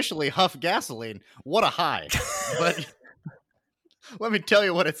 when you initially huff gasoline, what a high. But let me tell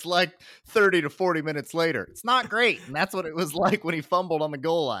you what it's like 30 to 40 minutes later. It's not great. And that's what it was like when he fumbled on the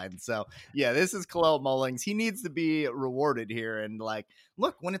goal line. So, yeah, this is Kalel Mullings. He needs to be rewarded here. And, like,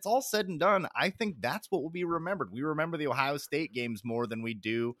 look, when it's all said and done, I think that's what will be remembered. We remember the Ohio State games more than we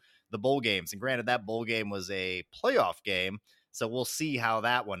do the bowl games. And granted, that bowl game was a playoff game, so we'll see how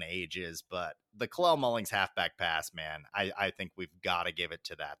that one ages. But the Kalel Mullings halfback pass, man, I think we've got to give it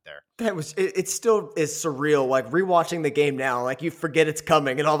to that there. It still is surreal. Like rewatching the game now, like you forget it's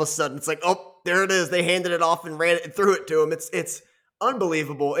coming and all of a sudden it's like, oh, there it is. They handed it off and ran it and threw it to him. It's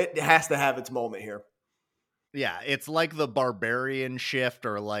unbelievable. It has to have its moment here. Yeah, it's like the Barbarian shift,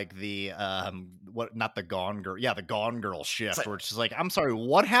 or like the not the Gone Girl. Yeah, the Gone Girl shift, where it's just like, I'm sorry,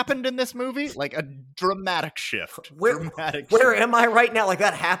 what happened in this movie? Like a dramatic shift. Where am I right now? Like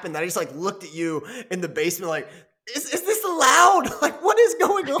that happened. I just like looked at you in the basement, like, is this allowed? Like, what is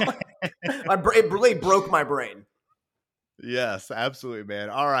going on? It really broke my brain. Yes, absolutely, man.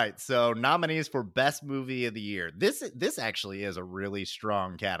 All right, so nominees for best movie of the year. This actually is a really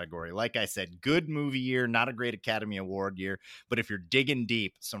strong category. Like I said, good movie year, not a great Academy Award year, but if you're digging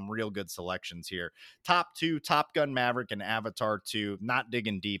deep, some real good selections here. Top two, Top Gun Maverick and Avatar 2. Not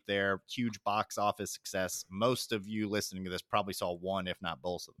digging deep there. Huge box office success. Most of you listening to this probably saw one, if not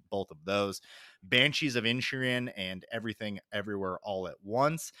both of those. Banshees of Inisherin and Everything Everywhere All at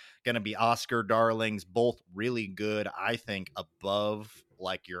Once. Going to be Oscar darlings, both really good. I think above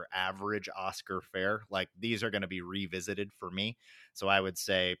like your average Oscar fare. Like these are going to be revisited for me. So I would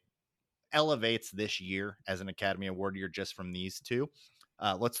say elevates this year as an Academy Award year just from these two.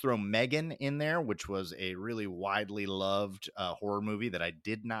 Let's throw Megan in there, which was a really widely loved horror movie that I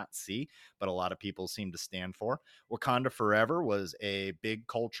did not see, but a lot of people seem to stand for. Wakanda Forever was a big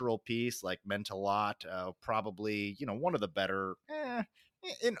cultural piece, like meant a lot. Probably, one of the better,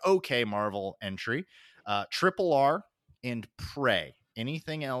 an okay Marvel entry. Triple R and Prey.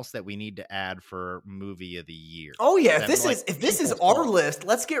 Anything else that we need to add for movie of the year? Oh yeah, if this is our list,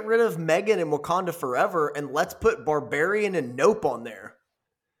 let's get rid of Megan and Wakanda Forever and let's put Barbarian and Nope on there.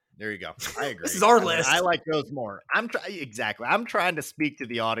 There you go. I agree. This is our list. I like those more. I'm trying to speak to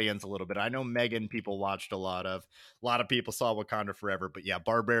the audience a little bit. I know Megan people watched a lot of people saw Wakanda Forever, but yeah,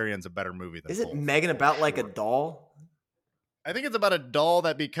 Barbarian's a better movie than Is it Megan about like a doll? I think it's about a doll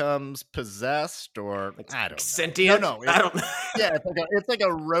that becomes possessed, or I don't know. Sentient? No, I don't know. Yeah, it's like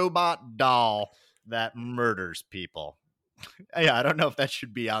a robot doll that murders people. Yeah, I don't know if that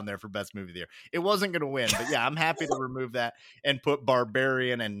should be on there for best movie of the year. It wasn't going to win, but yeah, I'm happy to remove that and put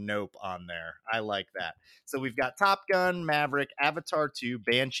Barbarian and Nope on there. I like that. So we've got Top Gun, Maverick, Avatar 2,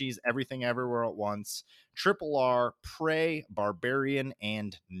 Banshees, Everything Everywhere at Once, Triple R, Prey, Barbarian,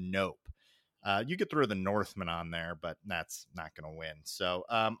 and Nope. You could throw The Northman on there, but that's not going to win. So,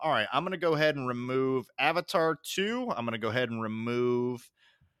 all right, I'm going to go ahead and remove Avatar 2. I'm going to go ahead and remove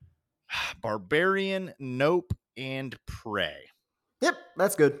Barbarian, Nope, and Prey. Yep,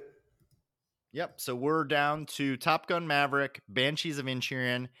 that's good. Yep, so we're down to Top Gun Maverick, Banshees of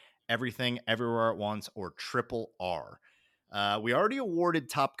Inisherin, Everything Everywhere at Once, or Triple R. We already awarded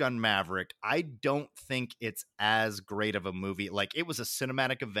Top Gun Maverick. I don't think it's as great of a movie. Like, it was a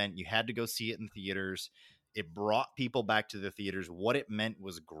cinematic event. You had to go see it in theaters. It brought people back to the theaters. What it meant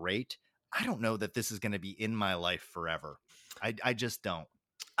was great. I don't know that this is going to be in my life forever. I just don't.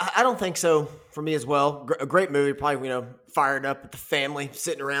 I don't think so for me as well. A great movie, probably, fired up with the family,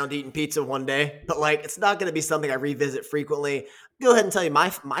 sitting around eating pizza one day. But, it's not going to be something I revisit frequently. Go ahead and tell you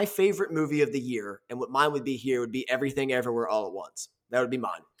my favorite movie of the year, and what mine would be here would be Everything Everywhere All at Once. That would be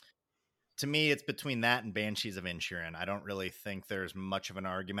mine. To me, it's between that and Banshees of Inisherin. I don't really think there's much of an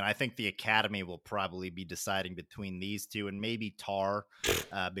argument. I think the Academy will probably be deciding between these two and maybe Tar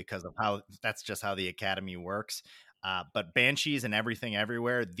because of that's just how the Academy works. But Banshees and Everything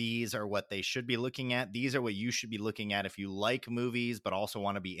Everywhere, these are what they should be looking at. These are what you should be looking at if you like movies, but also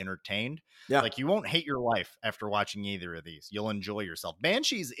want to be entertained. Yeah. Like, you won't hate your life after watching either of these. You'll enjoy yourself.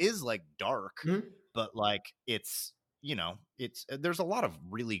 Banshees is dark, but it's, there's a lot of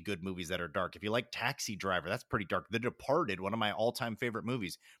really good movies that are dark. If you like Taxi Driver, that's pretty dark. The Departed, one of my all-time favorite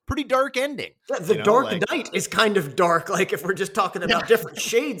movies, pretty dark ending. Yeah, The Dark Knight is kind of dark. If we're just talking about different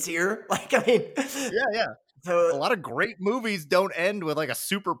shades here, yeah. So a lot of great movies don't end with a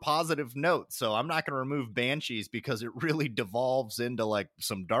super positive note. So I'm not going to remove Banshees because it really devolves into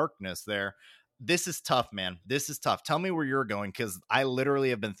some darkness there. This is tough, man. This is tough. Tell me where you're going, because I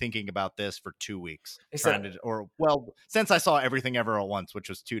literally have been thinking about this for 2 weeks. Since I saw Everything Ever at Once, which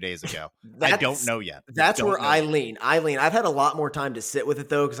was 2 days ago. I don't know yet. That's where I lean. I've had a lot more time to sit with it,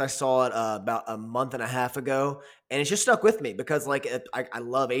 though, because I saw it about a month and a half ago, and it's just stuck with me because I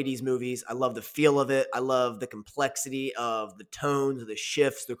love 80s movies. I love the feel of it. I love the complexity of the tones, the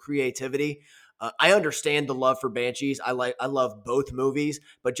shifts, the creativity. I understand the love for Banshees. I love both movies,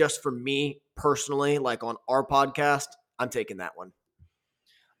 but just for me personally, on our podcast, I'm taking that one.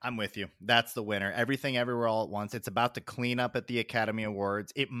 I'm with you. That's the winner. Everything Everywhere All at Once. It's about to clean up at the Academy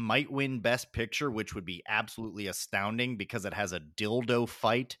Awards. It might win Best Picture, which would be absolutely astounding because it has a dildo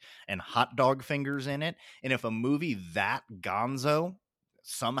fight and hot dog fingers in it. And if a movie that gonzo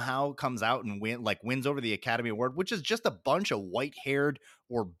somehow comes out and wins over the Academy Award, which is just a bunch of white-haired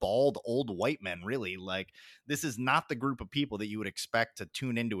or bald old white men, really, this is not the group of people that you would expect to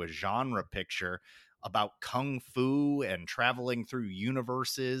tune into a genre picture about kung fu and traveling through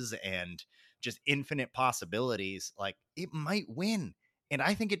universes and just infinite possibilities. It might win, and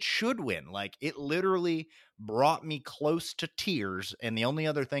I think it should win. It literally brought me close to tears, and the only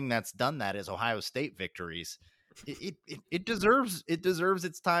other thing that's done that is Ohio State victories. It deserves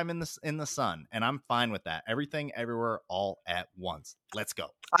its time in the sun, and I'm fine with that. Everything, everywhere, all at once. Let's go.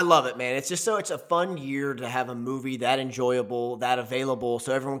 I love it, man. It's just it's a fun year to have a movie that enjoyable, that available,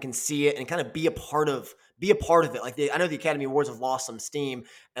 so everyone can see it and kind of be a part of it. Like I know the Academy Awards have lost some steam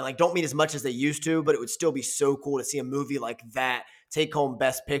and like don't mean as much as they used to, but it would still be so cool to see a movie like that take home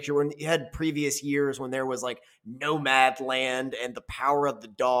Best Picture. When you had previous years when there was like Nomadland and The Power of the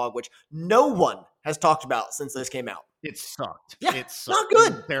Dog, which no one has talked about since those came out. It sucked. Yeah, it sucked. Not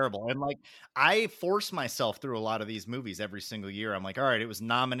good. It was terrible. And like, I force myself through a lot of these movies every single year. I'm like, all right, it was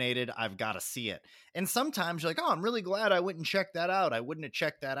nominated. I've got to see it. And sometimes you're like, oh, I'm really glad I went and checked that out. I wouldn't have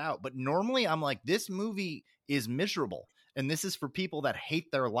checked that out. But normally I'm like, this movie is miserable. And this is for people that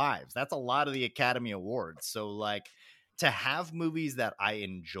hate their lives. That's a lot of the Academy Awards. So like, to have movies that I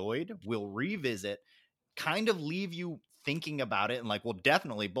enjoyed, will revisit, kind of leave you thinking about it. And like, well,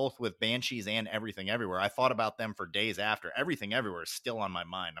 definitely both with Banshees and Everything Everywhere, I thought about them for days after. Everything Everywhere is still on my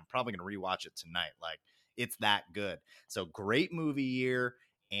mind. I'm probably going to rewatch it tonight. Like, it's that good. So great movie year.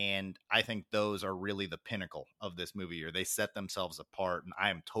 And I think those are really the pinnacle of this movie year. They set themselves apart, and I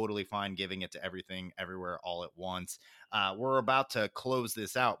am totally fine giving it to Everything Everywhere all at once. We're about to close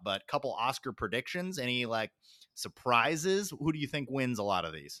this out, but couple Oscar predictions. Any like surprises? Who do you think wins a lot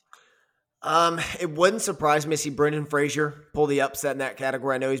of these? It wouldn't surprise me to see Brendan Fraser pull the upset in that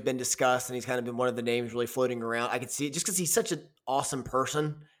category. I know he's been discussed and he's kind of been one of the names really floating around. I could see it just because he's such an awesome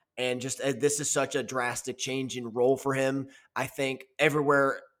person, and just this is such a drastic change in role for him. I think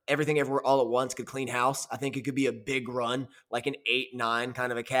Everything Everywhere All at Once could clean house. I think it could be a big run, like an 8-9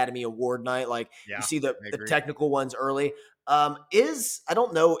 kind of Academy Award night. Like you see the technical ones early. Is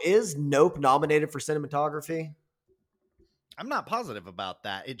Nope nominated for cinematography? I'm not positive about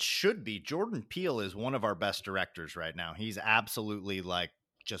that. It should be. Jordan Peele is one of our best directors right now. He's absolutely like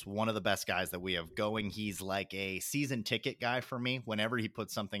just one of the best guys that we have going. He's like a season ticket guy for me. Whenever he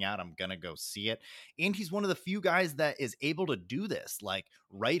puts something out, I'm going to go see it. And he's one of the few guys that is able to do this, like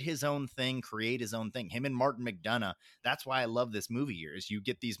write his own thing, create his own thing. Him and Martin McDonagh. That's why I love this movie year, is you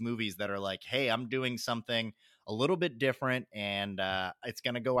get these movies that are like, hey, I'm doing something a little bit different, and it's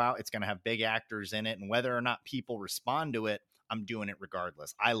going to go out. It's going to have big actors in it. And whether or not people respond to it, I'm doing it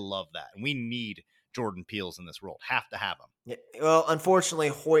regardless. I love that. And we need Jordan Peele's in this world. Have to have him. Yeah, well, unfortunately,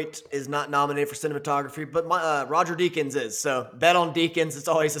 Hoyt is not nominated for cinematography, but Roger Deakins is. So bet on Deakins. It's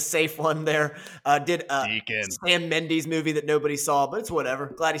always a safe one there. Did Sam Mendes movie that nobody saw, but it's whatever.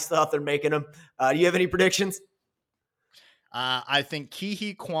 Glad he's still out there making them. Do you have any predictions? I think Ke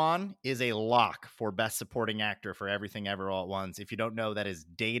Huy Quan is a lock for Best Supporting Actor for Everything Ever All at Once. If you don't know, that is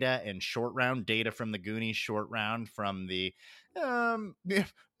Data and Short Round. Data from the Goonies, Short Round from the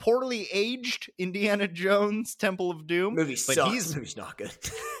poorly aged Indiana Jones Temple of Doom. Movie sucks. Movie's not good.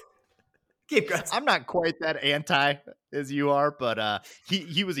 Keep going. I'm not quite that anti as you are, but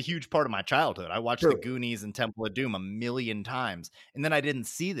he was a huge part of my childhood. I watched the Goonies and Temple of Doom a million times, and then I didn't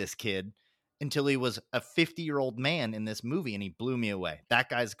see this kid until he was a 50-year-old man in this movie, and he blew me away. That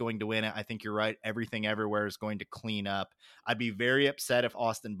guy's going to win it. I think you're right. Everything Everywhere is going to clean up. I'd be very upset if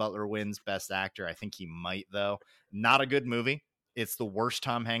Austin Butler wins Best Actor. I think he might, though. Not a good movie. It's the worst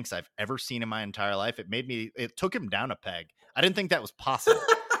Tom Hanks I've ever seen in my entire life. It took him down a peg. I didn't think that was possible.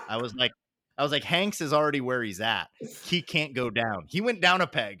 I was like, Hanks is already where he's at. He can't go down. He went down a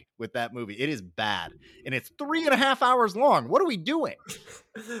peg with that movie. It is bad. And it's 3.5 hours long. What are we doing?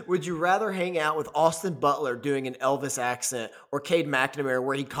 Would you rather hang out with Austin Butler doing an Elvis accent or Cade McNamara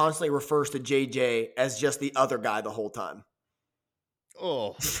where he constantly refers to JJ as just the other guy the whole time?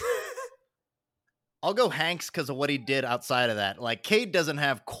 Oh. I'll go Hanks because of what he did outside of that. Like, Cade doesn't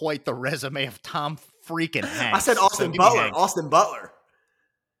have quite the resume of Tom freaking Hanks. I said Austin Butler. Austin Butler.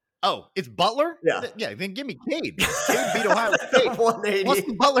 Oh, it's Butler? Yeah. Yeah, then give me Cade. Cade beat Ohio State. 180.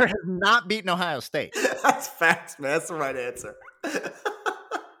 Austin Butler has not beaten Ohio State. That's facts, man. That's the right answer.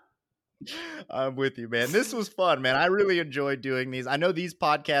 I'm with you, man. This was fun, man. I really enjoyed doing these. I know these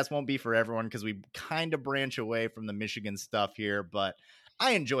podcasts won't be for everyone because we kind of branch away from the Michigan stuff here, but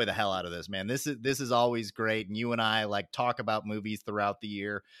I enjoy the hell out of this, man. This is always great. And you and I like talk about movies throughout the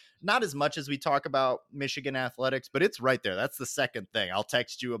year. Not as much as we talk about Michigan athletics, but it's right there. That's the second thing. I'll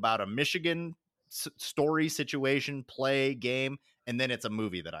text you about a Michigan story, situation, play, game, and then it's a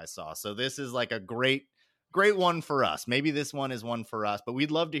movie that I saw. So this is like a great one for us. Maybe this one is one for us, but we'd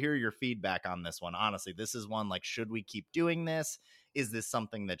love to hear your feedback on this one. Honestly, this is one like, should we keep doing this? Is this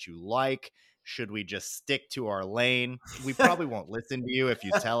something that you like? Should we just stick to our lane? We probably won't listen to you if you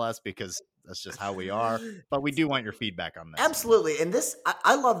tell us because that's just how we are. But we do want your feedback on this. Absolutely. And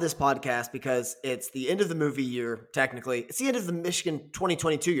I love this podcast because it's the end of the movie year, technically. It's the end of the Michigan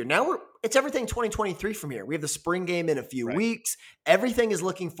 2022 year. Now it's everything 2023 from here. We have the spring game in a few weeks. Everything is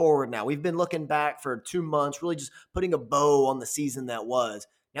looking forward now. We've been looking back for 2 months, really just putting a bow on the season that was.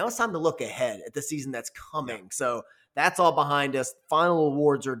 Now it's time to look ahead at the season that's coming. So that's all behind us. Final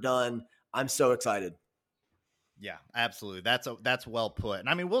awards are done. I'm so excited. Yeah, absolutely. That's well put. And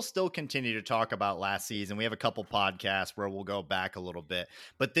I mean, we'll still continue to talk about last season. We have a couple podcasts where we'll go back a little bit,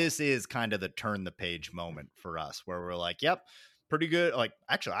 but this is kind of the turn the page moment for us where we're like, yep, pretty good. Like,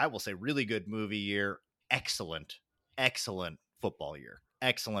 actually, I will say really good movie year. Excellent football year.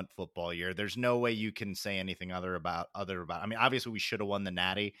 Excellent football year. There's no way you can say anything other about. I mean, obviously we should have won the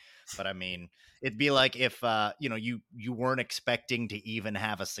Natty, but I mean, it'd be like if you weren't expecting to even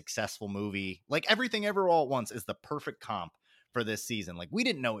have a successful movie. Like Everything Ever All at Once is the perfect comp for this season. Like we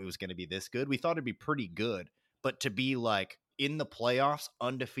didn't know it was going to be this good. We thought it'd be pretty good, but to be like in the playoffs,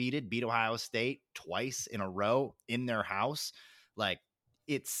 undefeated, beat Ohio State twice in a row in their house, like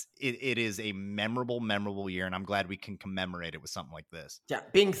it is a memorable year, and I'm glad we can commemorate it with something like this. Yeah,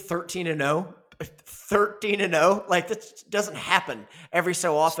 being 13-0, like that doesn't happen every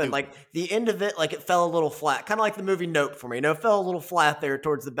so often. Stupid. Like the end of it, like it fell a little flat, kind of like the movie Nope for me. It fell a little flat there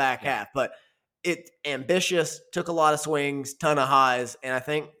towards the back half, but it ambitious, took a lot of swings, ton of highs, and I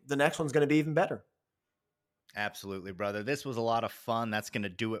think the next one's going to be even better. Absolutely, brother. This was a lot of fun. That's going to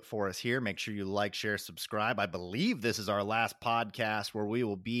do it for us here. Make sure you like, share, subscribe. I believe this is our last podcast where we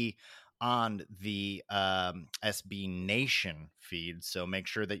will be on the SB Nation feed. So make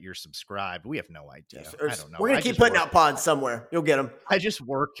sure that you're subscribed. We have no idea. I don't know. We're going to keep putting out pods somewhere. You'll get them. I just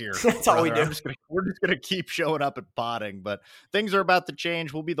work here. That's all we do. We're just going to keep showing up at podding, but things are about to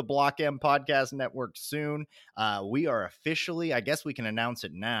change. We'll be the Block M Podcast Network soon. We are officially, I guess we can announce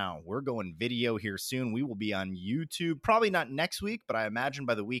it now. We're going video here soon. We will be on YouTube, probably not next week, but I imagine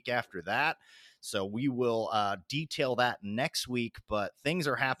by the week after that. So we will detail that next week, but things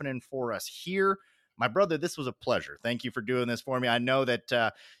are happening for us here. My brother, this was a pleasure. Thank you for doing this for me. I know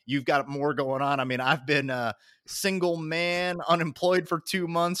that you've got more going on. I mean, I've been a single man, unemployed for 2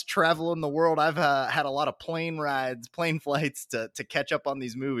 months, traveling the world. I've had a lot of plane flights to catch up on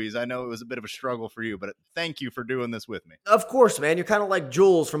these movies. I know it was a bit of a struggle for you, but thank you for doing this with me. Of course, man. You're kind of like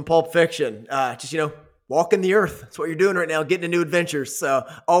Jules from Pulp Fiction. Just, walking the earth. That's what you're doing right now, getting into new adventures. So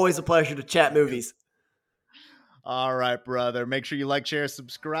always a pleasure to chat movies. All right, brother. Make sure you like, share,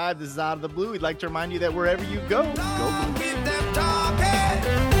 subscribe. This is Out of the Blue. We'd like to remind you that wherever you go